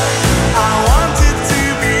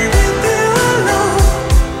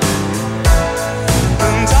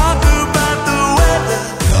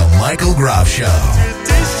 Michael Groff Show.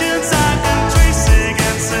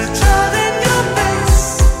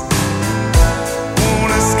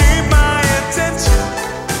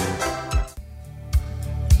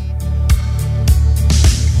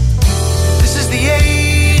 This is the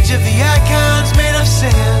age of the icons made of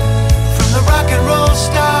sand, from the rock and roll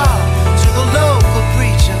star to the local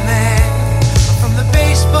preacher man, from the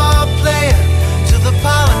baseball player to the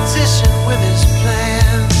politician with his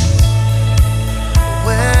plans.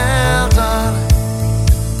 Well, darling,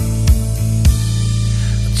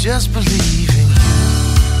 just believe in you.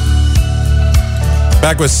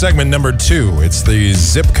 Back with segment number 2. It's the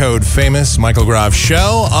Zip Code Famous Michael Groff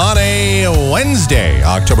Show on a Wednesday,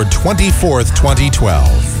 October 24th, 2012.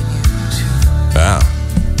 Wow.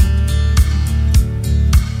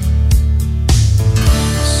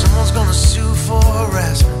 Someone's gonna sue for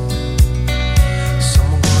harassment.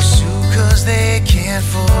 Someone gonna sue cause they can't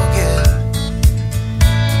forget.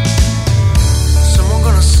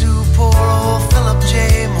 Gonna sue poor old Philip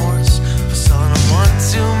J. Morris for selling him one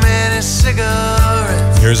too many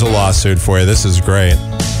cigarettes. Here's a lawsuit for you. This is great.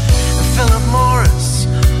 And Philip Morris,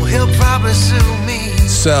 well, he'll probably sue me.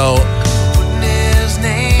 So,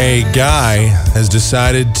 a guy has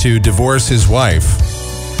decided to divorce his wife.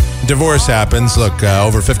 Divorce happens. Look,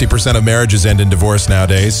 over 50% of marriages end in divorce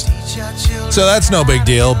nowadays. So that's no big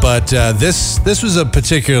deal, but this was a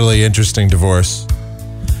particularly interesting divorce.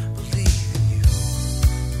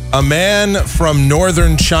 A man from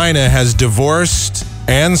northern China has divorced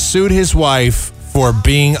and sued his wife for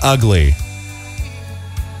being ugly.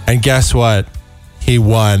 And guess what? He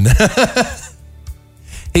won.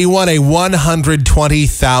 He won a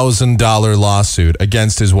 $120,000 lawsuit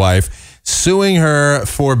against his wife, suing her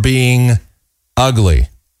for being ugly.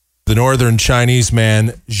 The northern Chinese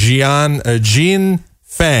man, Jin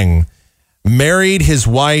Feng, married his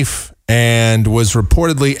wife and was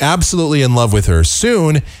reportedly absolutely in love with her.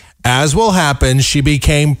 Soon, as will happen, she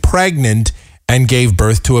became pregnant and gave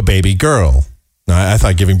birth to a baby girl. Now, I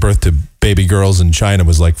thought giving birth to baby girls in China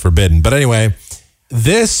was like forbidden. But anyway,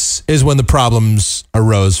 this is when the problems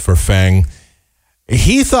arose for Feng.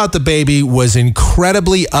 He thought the baby was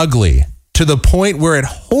incredibly ugly to the point where it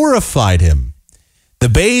horrified him. The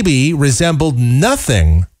baby resembled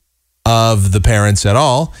nothing of the parents at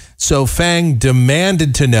all, so Fang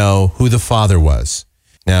demanded to know who the father was.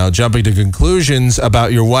 Now, jumping to conclusions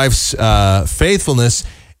about your wife's faithfulness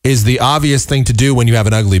is the obvious thing to do when you have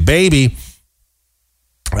an ugly baby,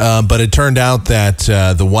 but it turned out that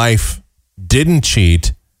the wife didn't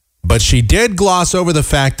cheat, but she did gloss over the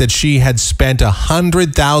fact that she had spent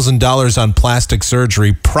 $100,000 on plastic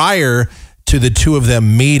surgery prior to the two of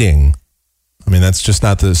them meeting. I mean, that's just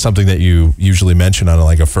not something that you usually mention on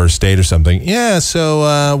like a first date or something. Yeah,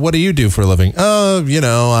 so what do you do for a living? Oh,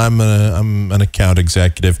 I'm an account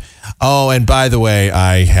executive. Oh, and by the way,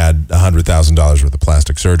 I had $100,000 worth of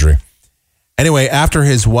plastic surgery. Anyway, after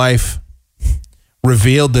his wife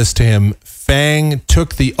revealed this to him, Fang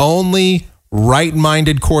took the only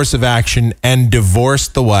right-minded course of action and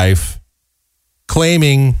divorced the wife,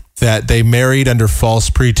 claiming that they married under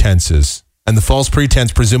false pretenses. And the false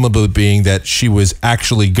pretense presumably being that she was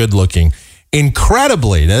actually good looking.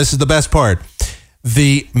 Incredibly, now this is the best part,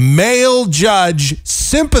 the male judge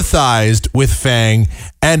sympathized with Fang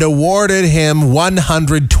and awarded him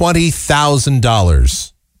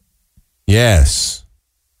 $120,000. Yes.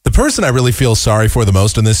 The person I really feel sorry for the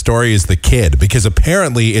most in this story is the kid, because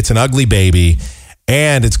apparently it's an ugly baby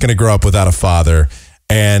and it's going to grow up without a father.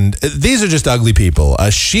 And these are just ugly people.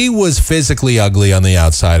 She was physically ugly on the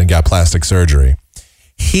outside and got plastic surgery.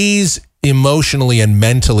 He's emotionally and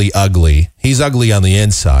mentally ugly. He's ugly on the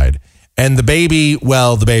inside. And the baby,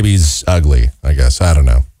 well, the baby's ugly, I guess. I don't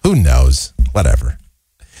know. Who knows? Whatever.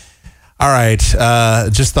 All right.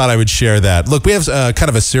 Just thought I would share that. Look, we have kind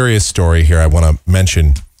of a serious story here I want to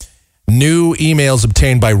mention. New emails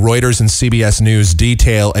obtained by Reuters and CBS News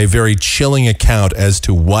detail a very chilling account as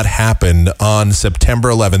to what happened on September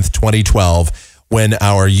 11th, 2012, when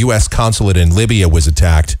our U.S. consulate in Libya was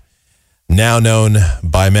attacked, now known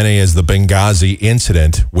by many as the Benghazi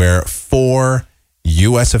incident, where 4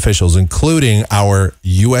 U.S. officials, including our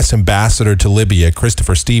U.S. ambassador to Libya,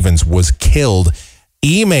 Christopher Stevens, was killed.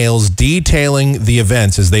 Emails detailing the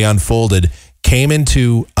events as they unfolded came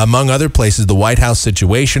into, among other places, the White House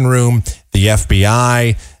Situation Room, the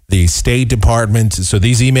FBI, the State Department. So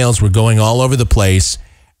these emails were going all over the place,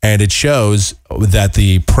 and it shows that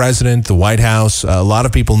the president, the White House, a lot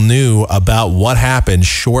of people knew about what happened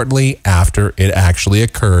shortly after it actually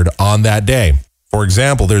occurred on that day. For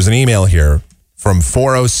example, there's an email here from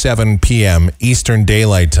 4:07 p.m. Eastern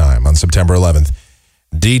Daylight Time on September 11th,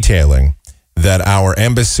 detailing that our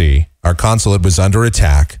embassy, our consulate, was under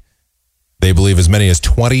attack. They believe as many as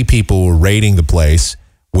 20 people were raiding the place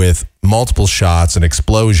with multiple shots and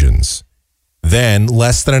explosions. Then,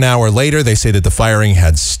 less than an hour later, they say that the firing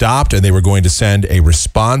had stopped and they were going to send a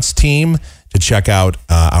response team to check out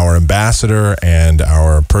our ambassador and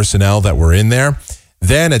our personnel that were in there.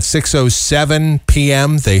 Then at 6:07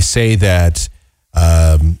 p.m., they say that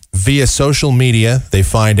via social media, they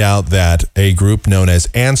find out that a group known as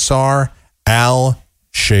Ansar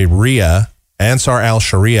al-Sharia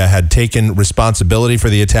had taken responsibility for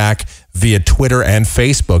the attack via Twitter and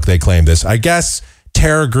Facebook. They claim this. I guess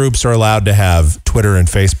terror groups are allowed to have Twitter and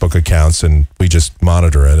Facebook accounts, and we just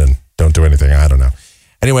monitor it and don't do anything. I don't know.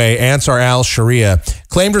 Anyway, Ansar al-Sharia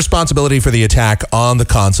claimed responsibility for the attack on the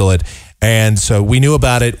consulate, and so we knew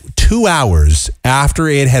about it 2 hours after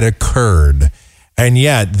it had occurred. And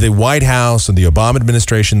yet, the White House and the Obama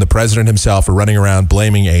administration, the president himself, are running around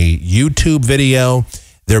blaming a YouTube video.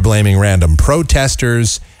 They're blaming random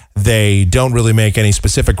protesters. They don't really make any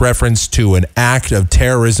specific reference to an act of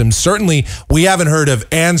terrorism. Certainly, we haven't heard of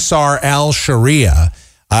Ansar al-Sharia.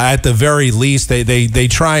 At the very least, they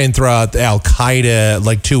try and throw out Al-Qaeda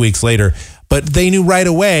like 2 weeks later. But they knew right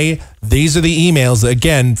away, these are the emails,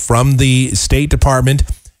 again, from the State Department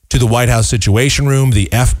to the White House Situation Room, the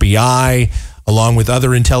FBI, along with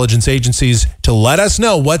other intelligence agencies, to let us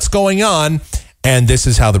know what's going on. And this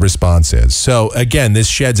is how the response is. So again, this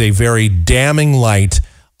sheds a very damning light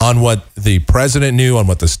on what the president knew, on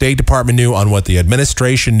what the State Department knew, on what the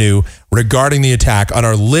administration knew regarding the attack on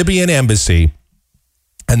our Libyan embassy,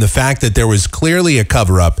 and the fact that there was clearly a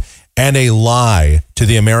cover-up and a lie to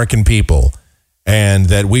the American people, and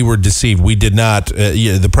that we were deceived. We did not,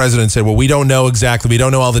 the president said, well, we don't know exactly. We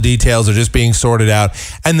don't know all the details. They're just being sorted out.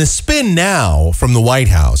 And the spin now from the White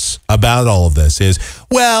House about all of this is,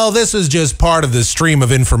 well, this is just part of the stream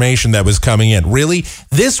of information that was coming in. Really?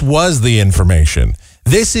 This was the information.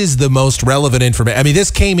 This is the most relevant information. I mean, this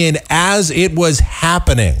came in as it was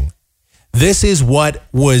happening. This is what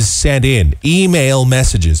was sent in, email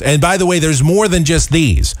messages. And by the way, there's more than just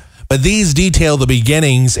these. But these detail the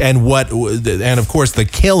beginnings and of course, the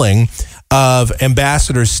killing of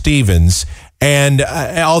Ambassador Stevens and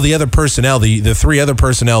all the other personnel, the three other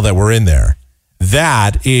personnel that were in there.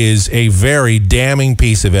 That is a very damning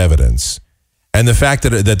piece of evidence. And the fact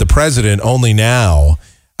that the president only now,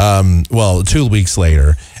 2 weeks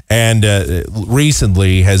later, and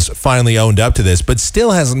recently has finally owned up to this, but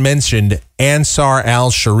still hasn't mentioned Ansar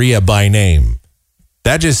al-Sharia by name.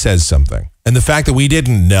 That just says something. And the fact that we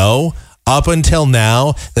didn't know up until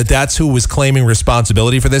now that that's who was claiming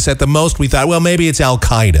responsibility for this, at the most we thought, well, maybe it's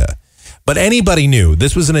Al-Qaeda. But anybody knew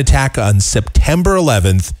this was an attack on September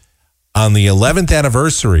 11th, on the 11th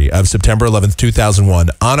anniversary of September 11th, 2001,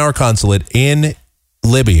 on our consulate in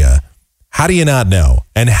Libya. How do you not know?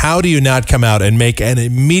 And how do you not come out and make an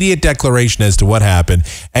immediate declaration as to what happened,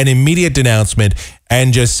 an immediate denouncement,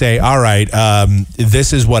 and just say, all right,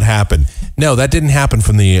 this is what happened? No, that didn't happen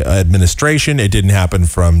from the administration. It didn't happen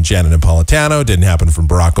from Janet Napolitano. It didn't happen from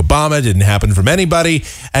Barack Obama. It didn't happen from anybody.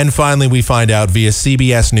 And finally, we find out via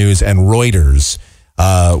CBS News and Reuters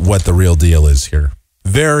what the real deal is here.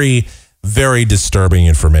 Very, very disturbing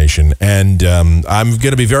information. And I'm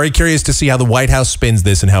going to be very curious to see how the White House spins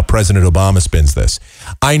this and how President Obama spins this.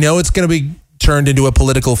 I know it's going to be turned into a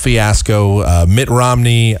political fiasco. Mitt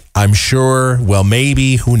Romney, I'm sure, well,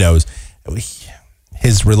 maybe, who knows?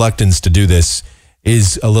 His reluctance to do this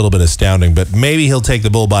is a little bit astounding, but maybe he'll take the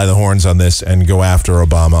bull by the horns on this and go after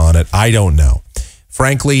Obama on it. I don't know.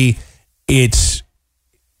 Frankly, it's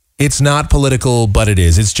not political, but it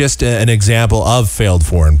is. It's just an example of failed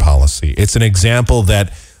foreign policy. It's an example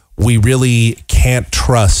that we really can't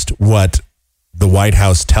trust what the White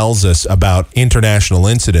House tells us about international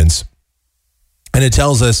incidents. And it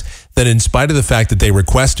tells us that in spite of the fact that they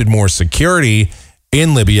requested more security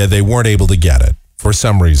in Libya, they weren't able to get it for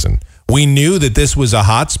some reason. We knew that this was a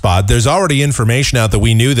hot spot. There's already information out that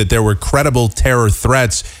we knew that there were credible terror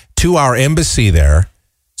threats to our embassy there.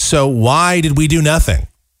 So why did we do nothing?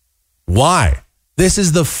 Why? This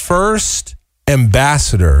is the first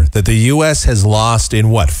ambassador that the U.S. has lost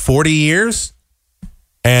in, 40 years?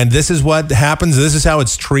 And this is what happens. This is how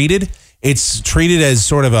it's treated. It's treated as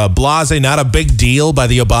sort of a blase, not a big deal by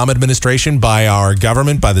the Obama administration, by our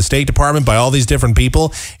government, by the State Department, by all these different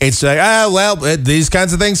people. It's like, these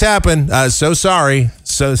kinds of things happen. So sorry.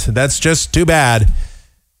 So that's just too bad.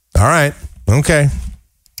 All right. Okay.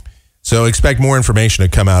 So expect more information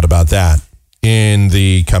to come out about that in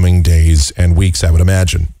the coming days and weeks, I would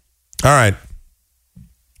imagine. All right.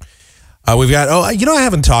 We've got, I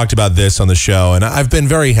haven't talked about this on the show, and I've been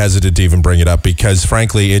very hesitant to even bring it up because,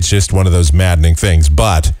 frankly, it's just one of those maddening things.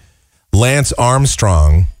 But Lance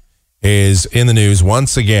Armstrong is in the news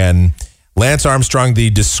once again. Lance Armstrong, the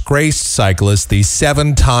disgraced cyclist, the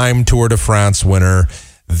 7-time Tour de France winner,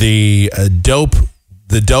 the doper,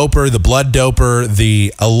 the blood doper,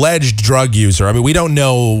 the alleged drug user. I mean, we don't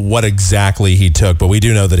know what exactly he took, but we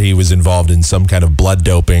do know that he was involved in some kind of blood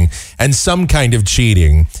doping and some kind of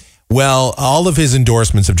cheating. Well, all of his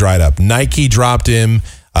endorsements have dried up. Nike dropped him.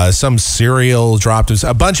 Some cereal dropped him.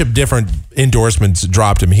 A bunch of different endorsements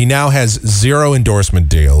dropped him. He now has 0 endorsement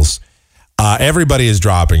deals. Everybody is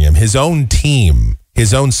dropping him. His own team,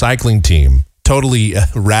 his own cycling team, totally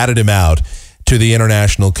ratted him out to the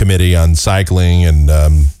International Committee on Cycling and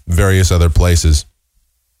various other places.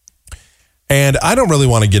 And I don't really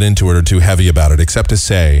want to get into it or too heavy about it, except to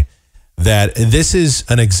say that this is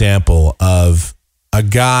an example of a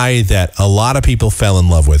guy that a lot of people fell in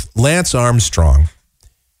love with. Lance Armstrong,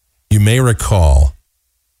 you may recall,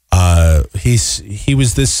 he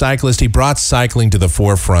was this cyclist. He brought cycling to the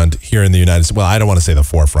forefront here in the United States. Well, I don't want to say the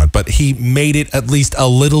forefront, but he made it at least a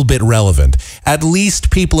little bit relevant. At least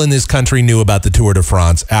people in this country knew about the Tour de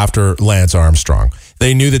France after Lance Armstrong.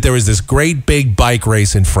 They knew that there was this great big bike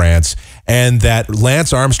race in France and that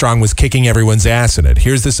Lance Armstrong was kicking everyone's ass in it.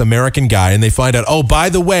 Here's this American guy, and they find out, oh, by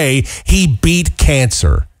the way, he beat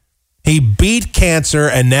cancer. He beat cancer,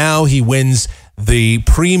 and now he wins the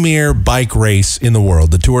premier bike race in the world,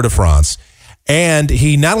 the Tour de France. And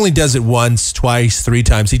he not only does it once, twice, 3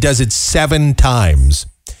 times, he does it 7 times.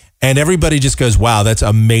 And everybody just goes, wow, that's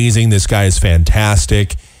amazing. This guy is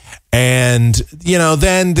fantastic. And,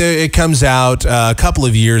 then it comes out a couple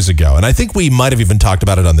of years ago. And I think we might have even talked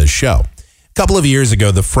about it on this show. A couple of years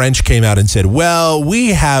ago, the French came out and said, well, we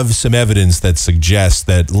have some evidence that suggests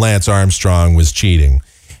that Lance Armstrong was cheating.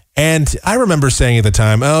 And I remember saying at the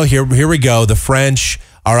time, oh, here we go. The French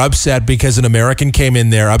are upset because an American came in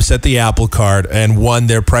there, upset the apple cart, and won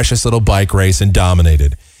their precious little bike race and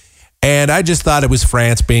dominated. And I just thought it was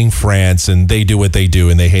France being France, and they do what they do,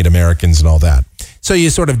 and they hate Americans and all that. So you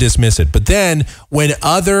sort of dismiss it. But then when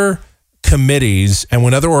other committees and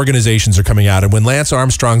when other organizations are coming out and when Lance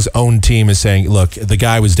Armstrong's own team is saying, look, the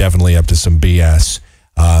guy was definitely up to some BS.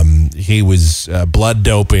 He was blood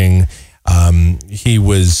doping. He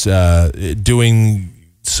was doing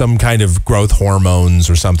some kind of growth hormones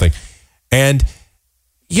or something. And,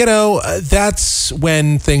 that's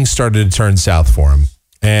when things started to turn south for him.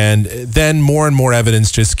 And then more and more evidence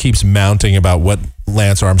just keeps mounting about what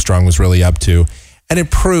Lance Armstrong was really up to. And it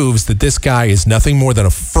proves that this guy is nothing more than a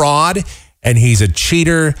fraud and he's a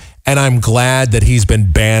cheater. And I'm glad that he's been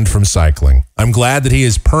banned from cycling. I'm glad that he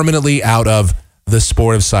is permanently out of the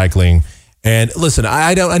sport of cycling. And listen,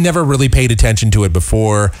 I never really paid attention to it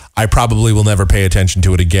before. I probably will never pay attention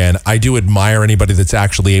to it again. I do admire anybody that's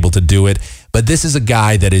actually able to do it. But this is a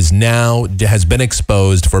guy that is now has been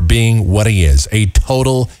exposed for being what he is, a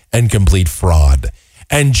total and complete fraud.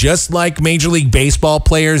 And just like Major League Baseball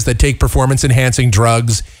players that take performance-enhancing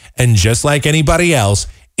drugs, and just like anybody else,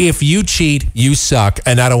 if you cheat, you suck,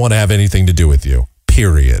 and I don't want to have anything to do with you,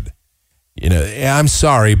 period. I'm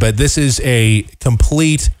sorry, but this is a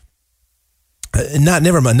complete...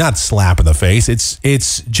 not slap in the face.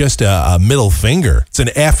 It's just a middle finger. It's an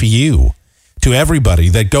FU to everybody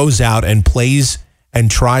that goes out and plays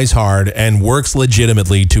and tries hard and works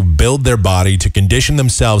legitimately to build their body, to condition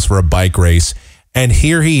themselves for a bike race. And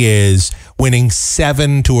here he is winning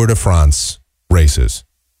 7 Tour de France races.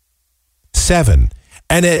 7.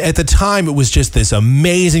 And at the time, it was just this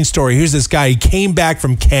amazing story. Here's this guy. He came back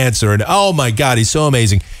from cancer and, oh my God, he's so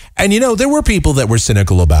amazing. And there were people that were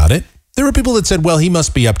cynical about it. There were people that said, well, he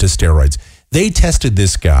must be up to steroids. They tested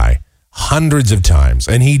this guy hundreds of times,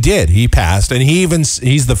 and he did. He passed, and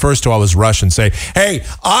he's the first to always rush and say, hey,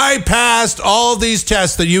 I passed all these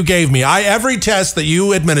tests that you gave me. Every test that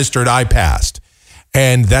you administered, I passed.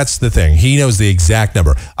 And that's the thing. He knows the exact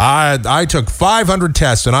number. I took 500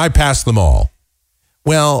 tests, and I passed them all.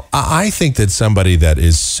 Well, I think that somebody that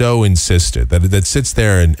is so insistent, that sits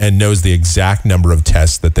there and knows the exact number of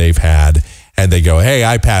tests that they've had, and they go, hey,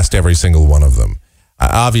 I passed every single one of them.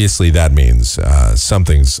 Obviously, that means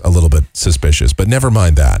something's a little bit suspicious, but never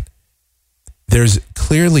mind that. There's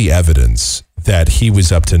clearly evidence that he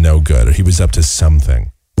was up to no good, or he was up to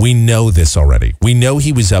something. We know this already. We know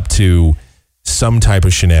he was up to some type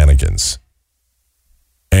of shenanigans.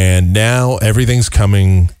 And now everything's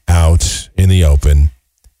coming out in the open.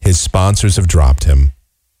 His sponsors have dropped him.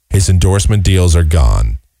 His endorsement deals are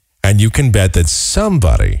gone. And you can bet that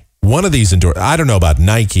somebody... one of these I don't know about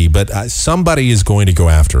Nike, but somebody is going to go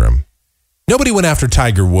after him. Nobody went after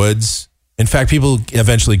Tiger Woods. In fact, people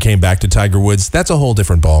eventually came back to Tiger Woods. That's a whole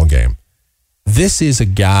different ball game. This is a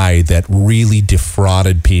guy that really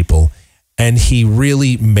defrauded people, and he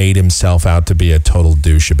really made himself out to be a total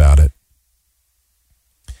douche about it.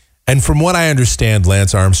 And from what I understand,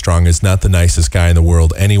 Lance Armstrong is not the nicest guy in the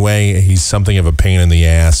world anyway. He's something of a pain in the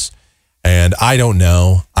ass. And I don't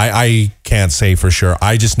know. I can't say for sure.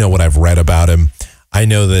 I just know what I've read about him. I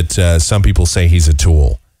know that some people say he's a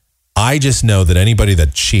tool. I just know that anybody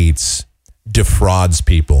that cheats defrauds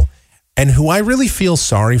people. And who I really feel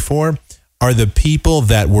sorry for are the people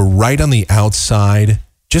that were right on the outside.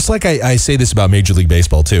 Just like I say this about Major League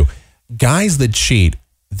Baseball too. Guys that cheat,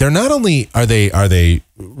 they're not only are they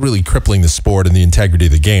really crippling the sport and the integrity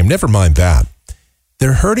of the game. Never mind that.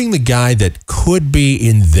 They're hurting the guy that could be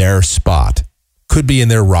in their spot, could be in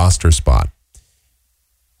their roster spot.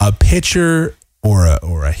 A pitcher or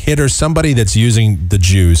a hitter, somebody that's using the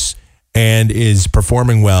juice and is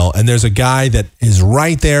performing well, and there's a guy that is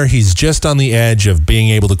right there. He's just on the edge of being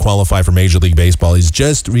able to qualify for Major League Baseball.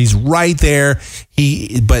 He's right there.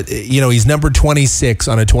 He's number 26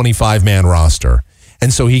 on a 25-man roster,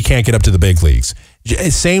 and so he can't get up to the big leagues.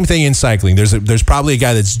 Same thing in cycling. There's probably a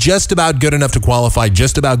guy that's just about good enough to qualify,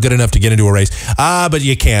 just about good enough to get into a race. But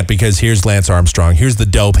you can't because here's Lance Armstrong. Here's the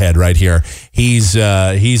dope head right here. He's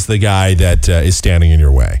the guy that is standing in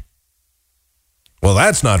your way. Well,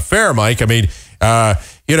 that's not fair, Mike. I mean,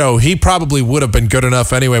 he probably would have been good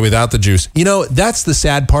enough anyway without the juice. That's the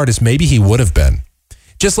sad part is maybe he would have been.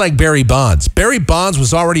 Just like Barry Bonds. Barry Bonds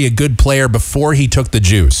was already a good player before he took the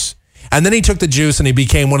juice. And then he took the juice and he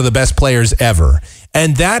became one of the best players ever.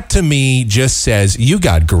 And that to me just says you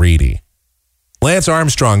got greedy. Lance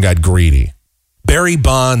Armstrong got greedy. Barry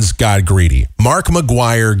Bonds got greedy. Mark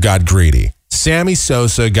McGwire got greedy. Sammy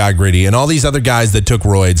Sosa got greedy. And all these other guys that took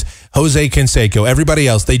roids, Jose Canseco, everybody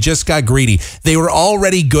else, they just got greedy. They were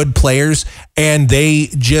already good players and they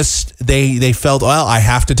felt, well, I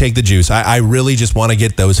have to take the juice. I really just want to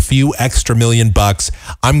get those few extra $1 million.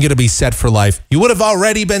 I'm going to be set for life. You would have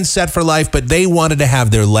already been set for life, but they wanted to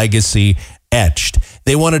have their legacy etched.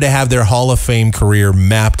 They wanted to have their Hall of Fame career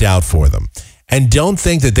mapped out for them. And don't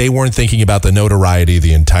think that they weren't thinking about the notoriety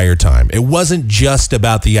the entire time. It wasn't just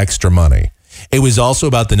about the extra money. It was also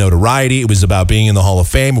about the notoriety. It was about being in the Hall of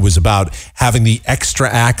Fame. It was about having the extra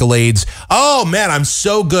accolades. Oh, man, I'm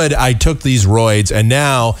so good. I took these roids, and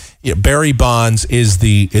now Barry Bonds is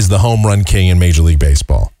the home run king in Major League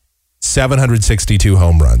Baseball. 762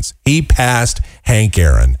 home runs. He passed Hank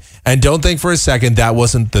Aaron. And don't think for a second that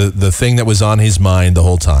wasn't the thing that was on his mind the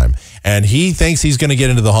whole time. And he thinks he's going to get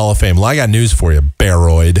into the Hall of Fame. Well, I got news for you,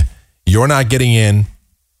 Baroid. You're not getting in.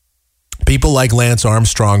 People like Lance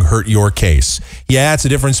Armstrong hurt your case. Yeah, it's a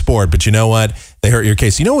different sport, but you know what? They hurt your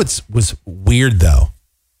case. You know what was weird, though?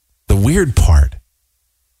 The weird part.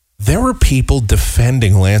 There were people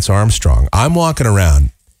defending Lance Armstrong. I'm walking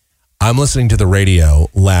around. I'm listening to the radio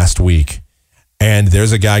last week. And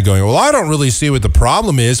there's a guy going, well, I don't really see what the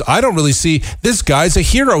problem is. I don't really see, this guy's a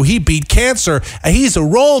hero. He beat cancer. And he's a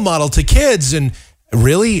role model to kids. And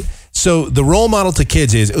really? So the role model to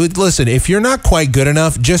kids is, listen, if you're not quite good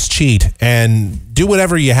enough, just cheat and do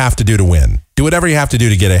whatever you have to do to win. Do whatever you have to do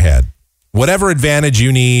to get ahead. Whatever advantage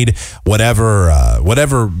you need,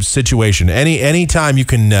 whatever situation, any time you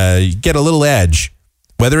can get a little edge,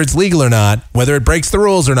 whether it's legal or not, whether it breaks the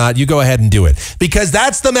rules or not, you go ahead and do it. Because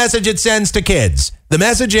that's the message it sends to kids. The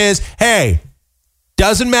message is, hey,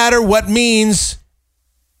 doesn't matter what means,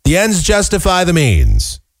 the ends justify the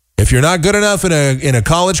means. If you're not good enough in a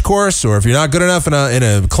college course, or if you're not good enough in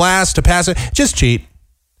a class to pass it, just cheat.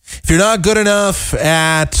 If you're not good enough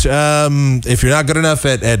at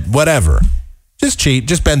whatever, just cheat.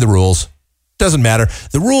 Just bend the rules. Doesn't matter.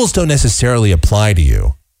 The rules don't necessarily apply to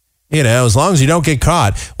you. You know, as long as you don't get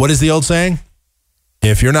caught. What is the old saying?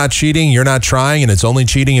 If you're not cheating, you're not trying, and it's only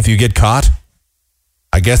cheating if you get caught.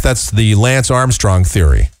 I guess that's the Lance Armstrong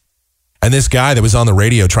theory. And this guy that was on the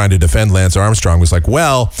radio trying to defend Lance Armstrong was like,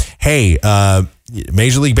 well, hey,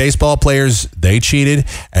 Major League Baseball players, they cheated,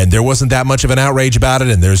 and there wasn't that much of an outrage about it,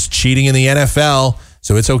 and there's cheating in the NFL,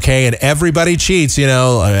 so it's okay, and everybody cheats, you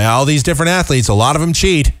know, all these different athletes, a lot of them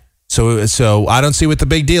cheat. So I don't see what the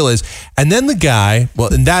big deal is. And then the guy,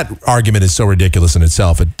 well, and that argument is so ridiculous in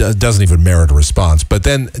itself, it doesn't even merit a response. But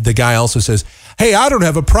then the guy also says, hey, I don't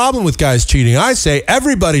have a problem with guys cheating. I say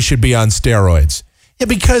everybody should be on steroids. Yeah,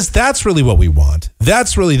 because that's really what we want.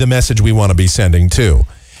 That's really the message we want to be sending too.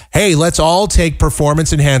 Hey, let's all take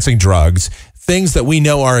performance-enhancing drugs, things that we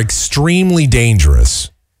know are extremely dangerous.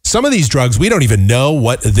 Some of these drugs, we don't even know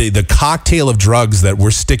what the cocktail of drugs that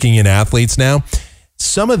we're sticking in athletes now.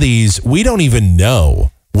 Some of these, we don't even know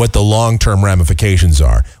what the long-term ramifications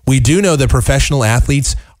are. We do know that professional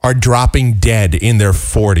athletes are dropping dead in their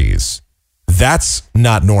 40s. That's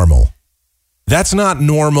not normal. That's not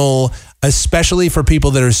normal, especially for people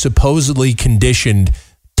that are supposedly conditioned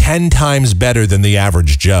 10 times better than the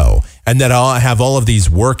average Joe, and that have all of these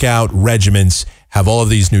workout regimens, have all of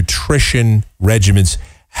these nutrition regimens,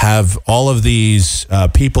 have all of these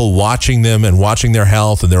people watching them and watching their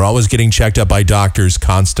health, and they're always getting checked up by doctors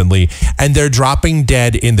constantly, and they're dropping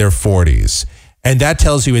dead in their 40s. And that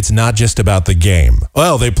tells you it's not just about the game.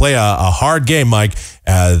 Well, they play a hard game, Mike.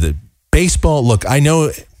 The baseball, look, I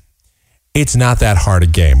know it's not that hard a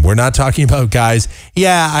game. We're not talking about guys.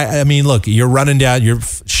 Yeah, I mean, look, you're running down, you're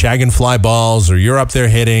shagging fly balls, or you're up there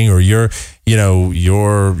hitting, or you're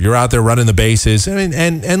out there running the bases. I mean,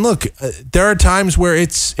 and look, there are times where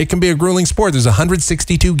it can be a grueling sport. There's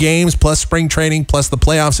 162 games plus spring training plus the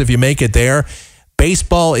playoffs if you make it there.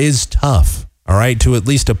 Baseball is tough, all right, to at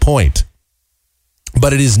least a point.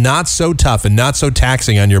 But it is not so tough and not so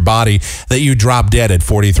taxing on your body that you drop dead at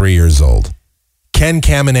 43 years old. Ken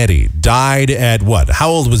Caminetti died at what? How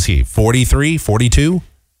old was he? 43, 42?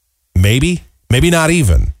 Maybe not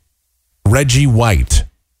even. Reggie White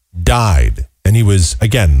died, and he was,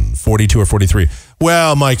 again, 42 or 43.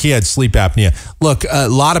 Well, Mike, he had sleep apnea. Look, a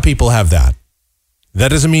lot of people have that. That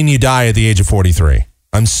doesn't mean you die at the age of 43.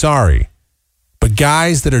 I'm sorry. But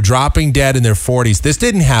guys that are dropping dead in their 40s, this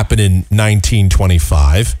didn't happen in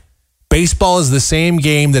 1925. Baseball is the same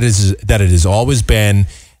game that it has always been.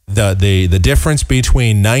 The difference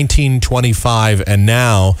between 1925 and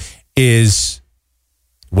now is,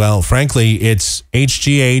 well, frankly, it's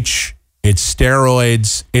HGH, it's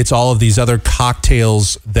steroids, it's all of these other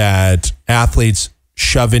cocktails that athletes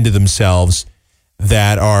shove into themselves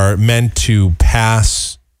that are meant to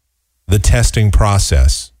pass the testing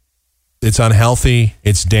process. It's unhealthy,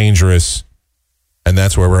 it's dangerous, and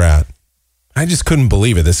that's where we're at. I just couldn't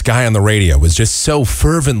believe it. This guy on the radio was just so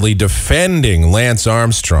fervently defending Lance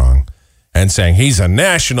Armstrong. and saying he's a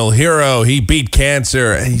national hero. He beat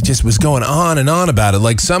cancer. He just was going on and on about it.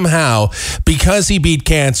 Like somehow, because he beat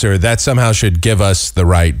cancer, that somehow should give us the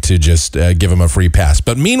right to just give him a free pass.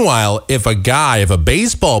 But meanwhile, if a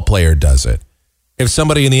baseball player does it, if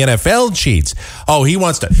somebody in the NFL cheats, he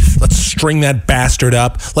wants to, let's string that bastard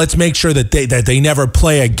up. Let's make sure that they never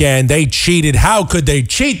play again. They cheated. How could they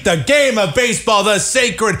cheat the game of baseball, the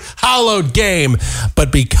sacred, hallowed game?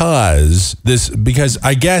 But because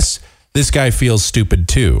I guess this guy feels stupid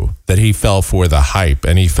too, that he fell for the hype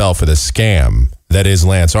and he fell for the scam that is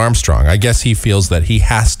Lance Armstrong. I guess he feels that he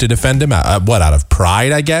has to defend him. Out of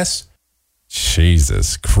pride, I guess?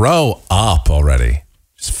 Jesus, grow up already.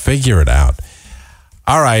 Just figure it out.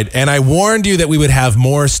 All right, and I warned you that we would have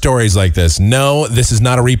more stories like this. No, this is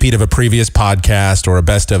not a repeat of a previous podcast or a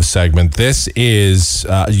best of segment. This is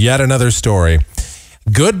yet another story.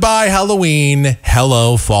 Goodbye Halloween,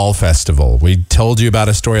 hello Fall Festival. We told you about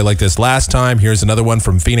a story like this last time. Here's another one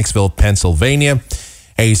from Phoenixville, Pennsylvania.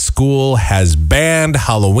 A school has banned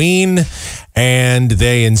Halloween, and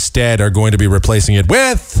they instead are going to be replacing it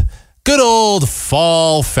with good old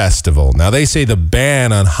Fall Festival. Now, they say the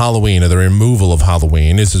ban on Halloween, or the removal of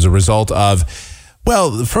Halloween, is as a result of,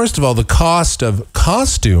 well, first of all, the cost of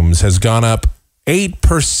costumes has gone up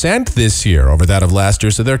 8% this year over that of last year.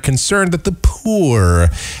 So they're concerned that the poor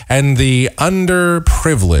and the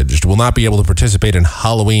underprivileged will not be able to participate in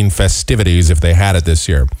Halloween festivities if they had it this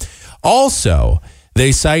year. Also,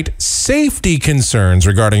 they cite safety concerns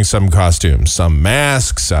regarding some costumes. Some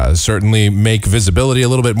masks certainly make visibility a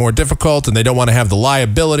little bit more difficult, and they don't want to have the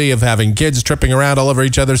liability of having kids tripping around all over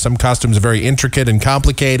each other. Some costumes are very intricate and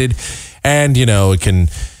complicated, and, it can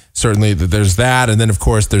certainly, there's that. And then, of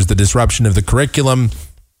course, there's the disruption of the curriculum.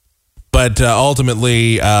 But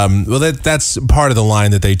ultimately, that's part of the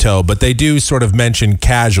line that they toe. But they do sort of mention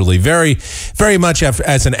casually, very, very much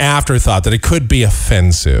as an afterthought, that it could be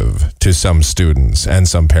offensive to some students and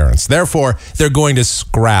some parents. Therefore, they're going to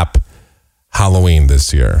scrap Halloween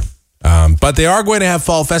this year. But they are going to have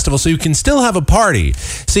Fall Festival, so you can still have a party.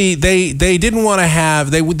 See, they didn't want to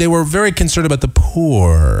have, they were very concerned about the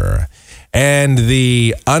poor and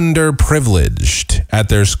the underprivileged at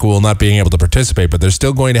their school not being able to participate, but they're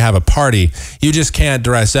still going to have a party. You just can't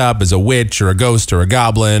dress up as a witch or a ghost or a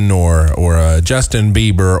goblin or a Justin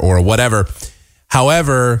Bieber or whatever.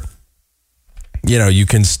 However, you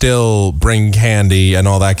can still bring candy and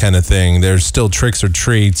all that kind of thing. There's still tricks or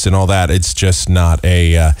treats and all that. It's just not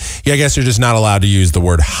I guess you're just not allowed to use the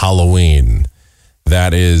word Halloween.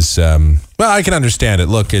 That is, I can understand it.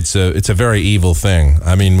 Look, it's a very evil thing.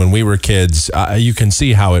 I mean, when we were kids, you can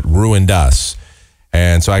see how it ruined us.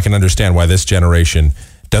 And so I can understand why this generation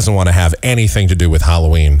doesn't want to have anything to do with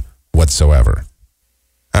Halloween whatsoever.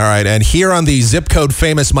 All right, and here on the Zip Code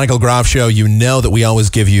Famous Michael Groff Show, you know that we always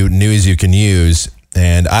give you news you can use,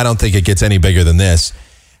 and I don't think it gets any bigger than this.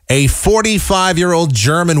 A 45-year-old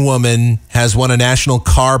German woman has won a national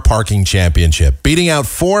car parking championship, beating out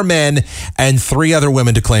 4 men and 3 other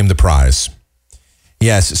women to claim the prize.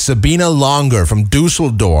 Yes, Sabina Longer from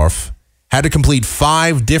Dusseldorf had to complete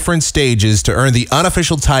 5 different stages to earn the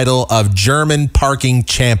unofficial title of German parking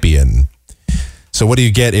champion. So what do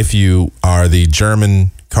you get if you are the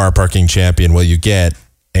German car parking champion? Well, you get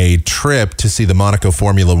a trip to see the Monaco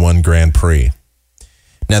Formula One Grand Prix.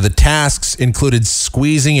 Now, the tasks included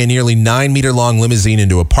squeezing a nearly 9-meter-long limousine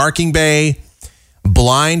into a parking bay,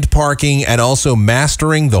 blind parking, and also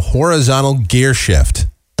mastering the horizontal gear shift.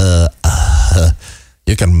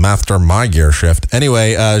 You can master my gear shift.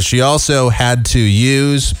 Anyway, she also had to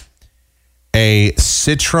use a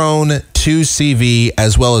Citroen 2CV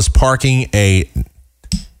as well as parking a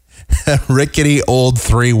rickety old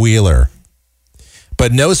 3-wheeler.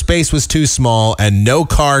 But no space was too small and no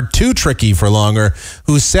car too tricky for Longer,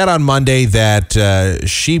 who said on Monday that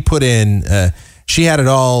she had it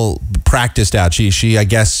all practiced out. She I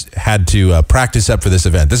guess, had to practice up for this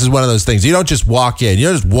event. This is one of those things. You don't just walk in. You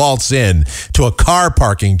don't just waltz in to a car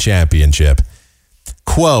parking championship.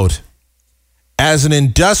 Quote, "As an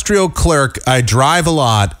industrial clerk, I drive a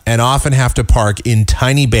lot and often have to park in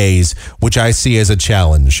tiny bays, which I see as a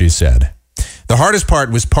challenge," she said. The hardest part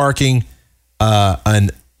was parking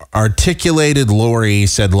an articulated lorry,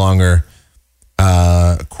 said Longer.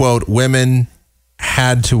 Quote, "Women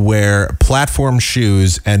had to wear platform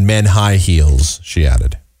shoes and men high heels," she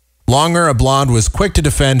added. Longer, a blonde, was quick to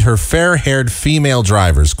defend her fair-haired female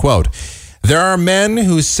drivers. Quote, "There are men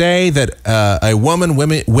who say that a woman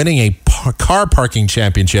winning a car parking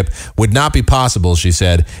championship would not be possible," she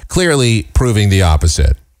said, clearly proving the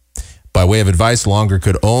opposite. By way of advice, Longer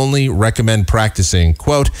could only recommend practicing,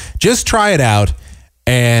 quote, "Just try it out,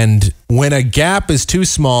 and when a gap is too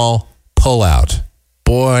small, pull out.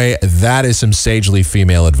 Boy, that is some sagely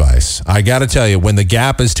female advice. I got to tell you, when the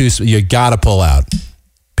gap is too, you got to pull out.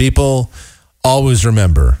 People always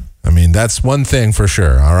remember. I mean, that's one thing for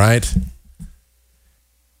sure, all right?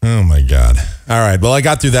 Oh, my God. All right, well, I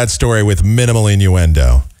got through that story with minimal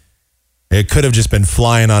innuendo. It could have just been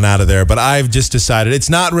flying on out of there, but I've just decided it's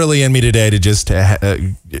not really in me today to just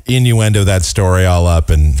innuendo that story all up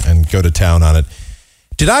and go to town on it.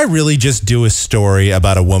 Did I really just do a story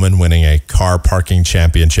about a woman winning a car parking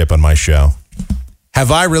championship on my show?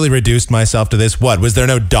 Have I really reduced myself to this? What, was there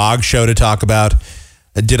no dog show to talk about?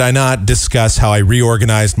 Did I not discuss how I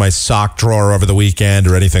reorganized my sock drawer over the weekend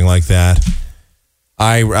or anything like that?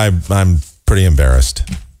 I'm pretty embarrassed.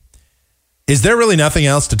 Is there really nothing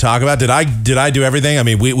else to talk about? Did I do everything? I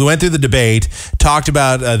mean, we went through the debate, talked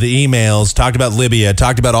about the emails, talked about Libya,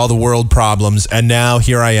 talked about all the world problems, and now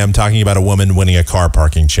here I am talking about a woman winning a car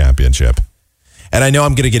parking championship. And I know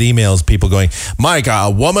I'm going to get emails, people going, Mike,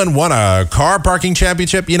 a woman won a car parking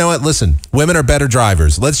championship? You know what? Listen, women are better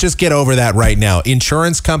drivers. Let's just get over that right now.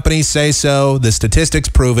 Insurance companies say so. The statistics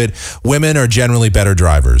prove it. Women are generally better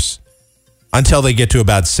drivers until they get to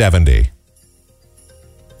about 70.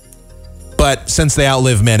 But since they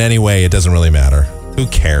outlive men anyway, it doesn't really matter. Who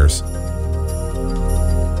cares?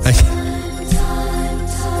 I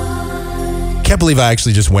can't believe I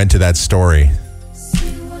actually just went to that story.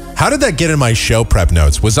 How did that get in my show prep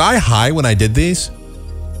notes? Was I high when I did these?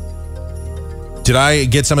 Did I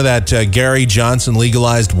get some of that Gary Johnson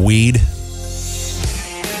legalized weed?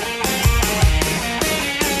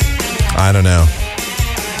 I don't know.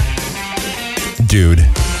 Dude.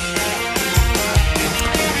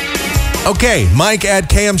 Okay, Mike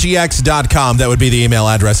at KMGX.com. That would be the email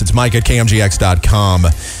address. It's Mike at KMGX.com.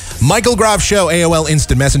 Michael Groff Show, AOL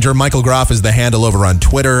Instant Messenger. Michael Groff is the handle over on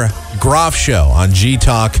Twitter. Groff Show on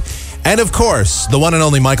G-Talk. And of course, the one and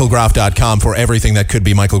only MichaelGroff.com for everything that could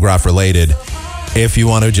be Michael Groff related. If you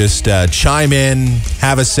want to just chime in,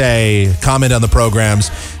 have a say, comment on the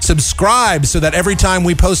programs, subscribe so that every time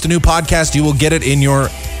we post a new podcast, you will get it in your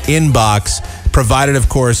inbox, provided, of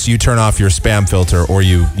course, you turn off your spam filter or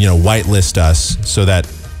you whitelist us so that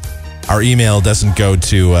our email doesn't go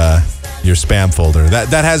to your spam folder.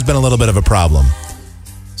 That has been a little bit of a problem.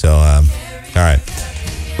 So, all right.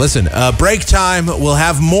 Listen, break time. We'll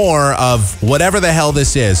have more of whatever the hell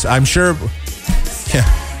this is. I'm sure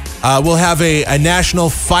we'll have a national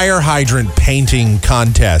fire hydrant painting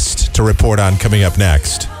contest to report on coming up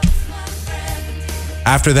next.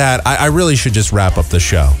 After that, I really should just wrap up the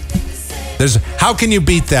show. How can you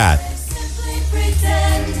beat that?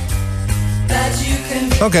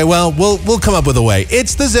 Okay, well, we'll come up with a way.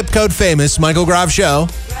 It's the Zip Code Famous Michael Groff Show.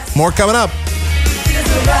 More coming up.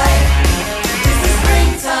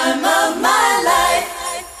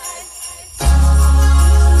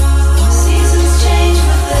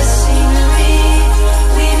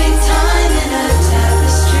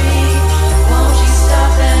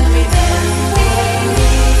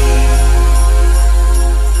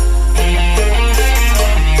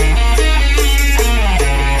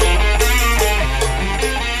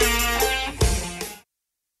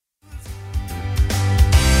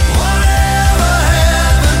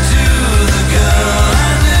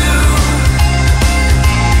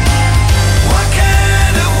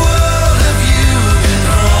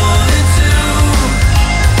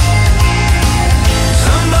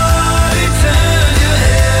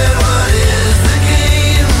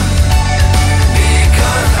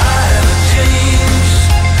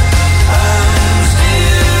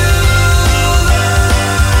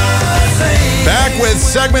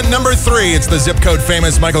 Segment number 3. It's the Zip Code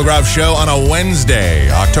Famous Michael Groff Show on a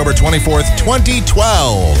Wednesday, October 24th,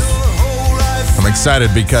 2012. I'm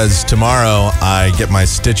excited because tomorrow I get my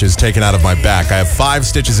stitches taken out of my back. I have 5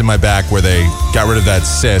 stitches in my back where they got rid of that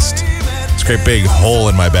cyst. It's a great big hole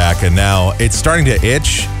in my back, and now it's starting to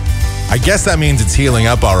itch. I guess that means it's healing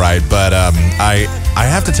up all right, but I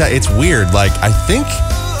have to tell you, it's weird. Like,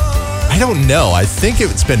 I don't know. I think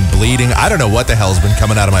it's been bleeding. I don't know what the hell's been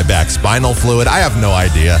coming out of my back. Spinal fluid? I have no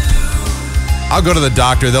idea. I'll go to the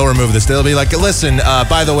doctor. They'll remove this. They'll be like, listen,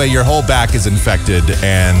 by the way, your whole back is infected,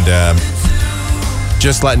 and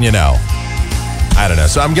just letting you know. I don't know.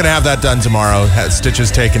 So I'm going to have that done tomorrow. Have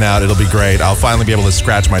stitches taken out. It'll be great. I'll finally be able to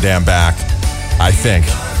scratch my damn back. I think.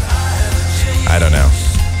 I don't know.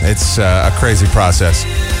 It's a crazy process.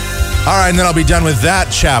 All right, and then I'll be done with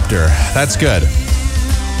that chapter. That's good.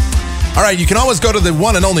 All right, you can always go to the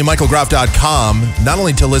one and only MichaelGroff.com, not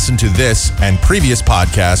only to listen to this and previous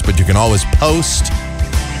podcasts, but you can always post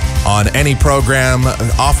on any program,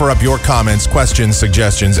 offer up your comments, questions,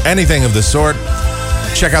 suggestions, anything of the sort.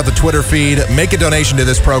 Check out the Twitter feed. Make a donation to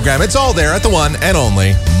this program. It's all there at the one and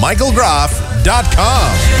only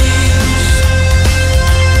michaelgroff.com.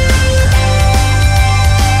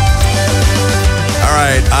 All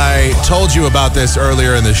right, I told you about this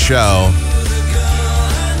earlier in the show.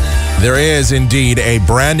 There is indeed a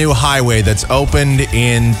brand new highway that's opened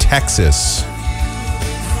in Texas.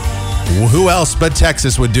 Who else but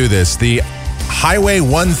Texas would do this? The Highway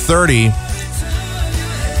 130.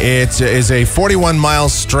 It is a 41-mile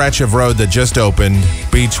stretch of road that just opened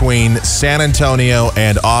between San Antonio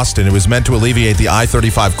and Austin. It was meant to alleviate the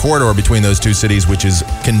I-35 corridor between those two cities, which is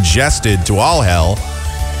congested to all hell.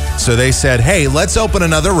 So they said, hey, let's open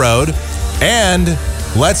another road and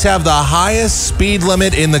let's have the highest speed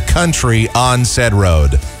limit in the country on said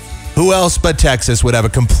road. Who else but Texas would have a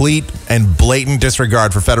complete and blatant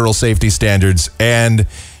disregard for federal safety standards and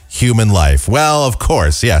human life? Well, of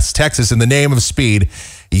course, yes, Texas in the name of speed,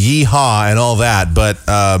 yeehaw and all that. But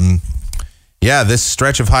yeah, this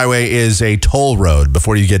stretch of highway is a toll road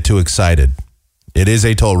before you get too excited. It is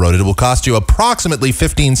a toll road. It will cost you approximately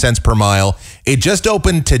 15 cents per mile. It just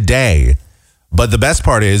opened today. But the best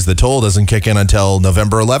part is the toll doesn't kick in until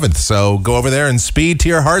November 11th. So go over there and speed to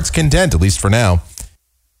your heart's content, at least for now.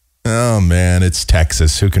 Oh, man, it's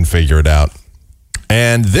Texas. Who can figure it out?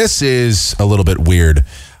 And this is a little bit weird.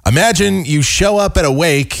 Imagine you show up at a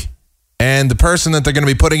wake and the person that they're going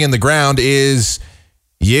to be putting in the ground is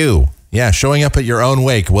you. Yeah, showing up at your own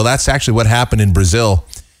wake. Well, that's actually what happened in Brazil.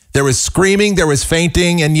 There was screaming, there was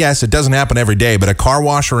fainting, and yes, it doesn't happen every day, but a car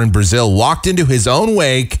washer in Brazil walked into his own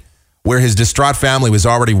wake where his distraught family was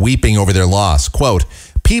already weeping over their loss. Quote,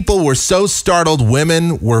 people were so startled,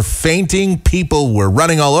 women were fainting, people were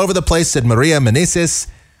running all over the place, said Maria Menezes.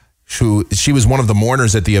 She was one of the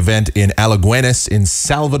mourners at the event in Alagoas in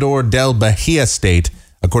Salvador del Bahia state,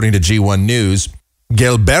 according to G1 News.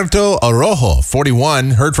 Gilberto Arrojo,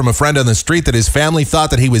 41, heard from a friend on the street that his family thought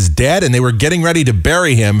that he was dead and they were getting ready to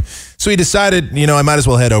bury him. So he decided, I might as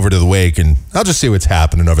well head over to the wake and I'll just see what's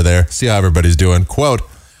happening over there, see how everybody's doing. Quote,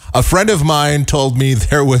 a friend of mine told me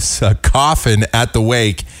there was a coffin at the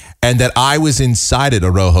wake and that I was inside it,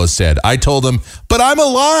 Arrojo said. I told him, but I'm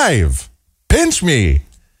alive. Pinch me.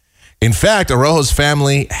 In fact, Arrojo's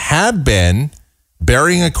family had been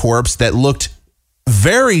burying a corpse that looked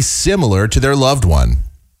very similar to their loved one.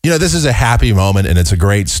 This is a happy moment and it's a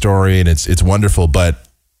great story and it's wonderful, but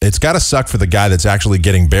it's got to suck for the guy that's actually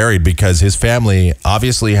getting buried because his family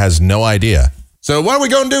obviously has no idea. So what are we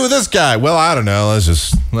going to do with this guy? Well, I don't know.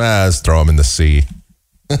 Let's throw him in the sea.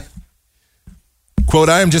 Quote,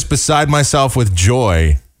 I am just beside myself with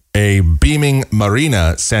joy. A beaming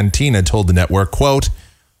Marina Santina told the network, quote,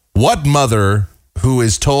 what mother who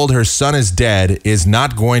is told her son is dead is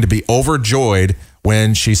not going to be overjoyed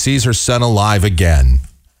when she sees her son alive again?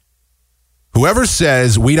 Whoever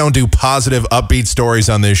says we don't do positive, upbeat stories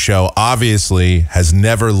on this show obviously has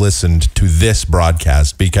never listened to this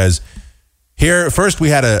broadcast, because here, first we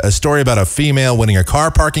had a story about a female winning a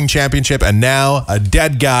car parking championship, and now a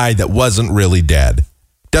dead guy that wasn't really dead.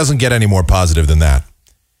 Doesn't get any more positive than that.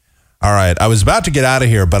 All right, I was about to get out of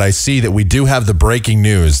here, but I see that we do have the breaking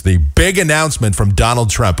news, the big announcement from Donald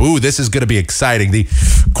Trump. Ooh, this is going to be exciting. The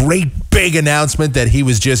great big announcement that he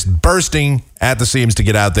was just bursting at the seams to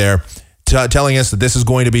get out there, telling us that this is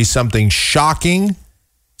going to be something shocking,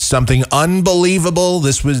 something unbelievable.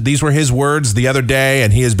 These were his words the other day,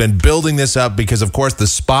 and he has been building this up because, of course, the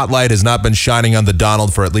spotlight has not been shining on the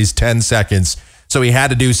Donald for at least 10 seconds. So he had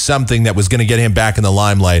to do something that was going to get him back in the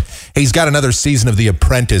limelight. He's got another season of The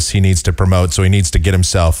Apprentice he needs to promote, so he needs to get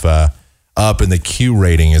himself up in the Q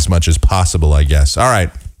rating as much as possible, I guess. All right,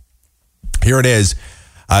 here it is.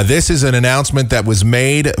 This is an announcement that was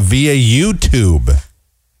made via YouTube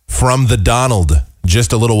from the Donald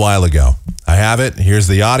just a little while ago. I have it. Here's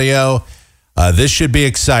the audio. This should be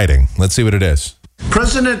exciting. Let's see what it is.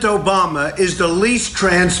 President Obama is the least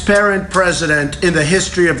transparent president in the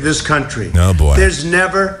history of this country. Oh, boy. There's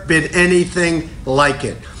never been anything like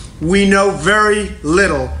it. We know very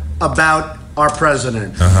little about our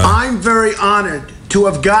president. I'm very honored to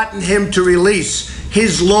have gotten him to release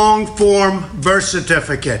his long-form birth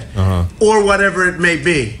certificate or whatever it may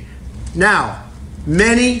be. Now,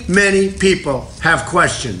 many, many people have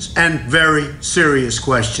questions, and very serious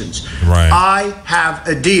questions. Right. I have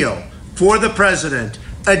a deal for the president,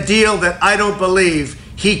 a deal that I don't believe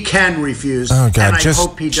he can refuse. Oh, God, and I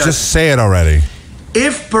hope he doesn't. Just say it already.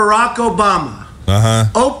 If Barack Obama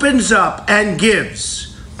opens up and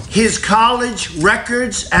gives his college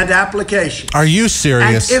records and applications. Are you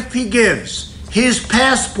serious? And if he gives his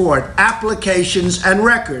passport applications and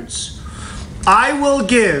records, I will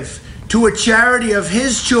give to a charity of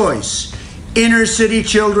his choice Inner City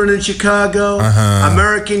Children in Chicago,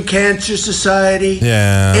 American Cancer Society,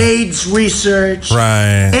 AIDS research,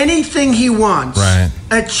 anything he wants,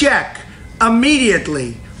 a check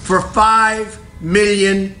immediately for $5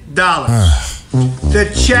 million.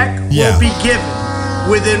 The check will be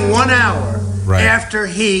given within 1 hour after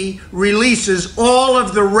he releases all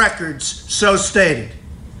of the records so stated.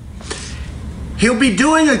 He'll be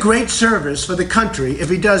doing a great service for the country if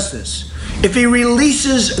he does this. If he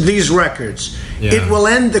releases these records, it will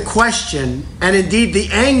end the question and indeed the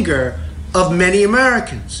anger of many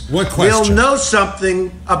Americans. What question? They'll know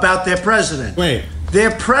something about their president. Their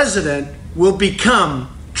president will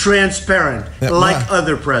become transparent like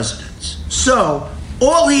other presidents. So,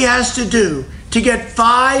 all he has to do to get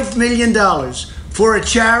 $5 million for a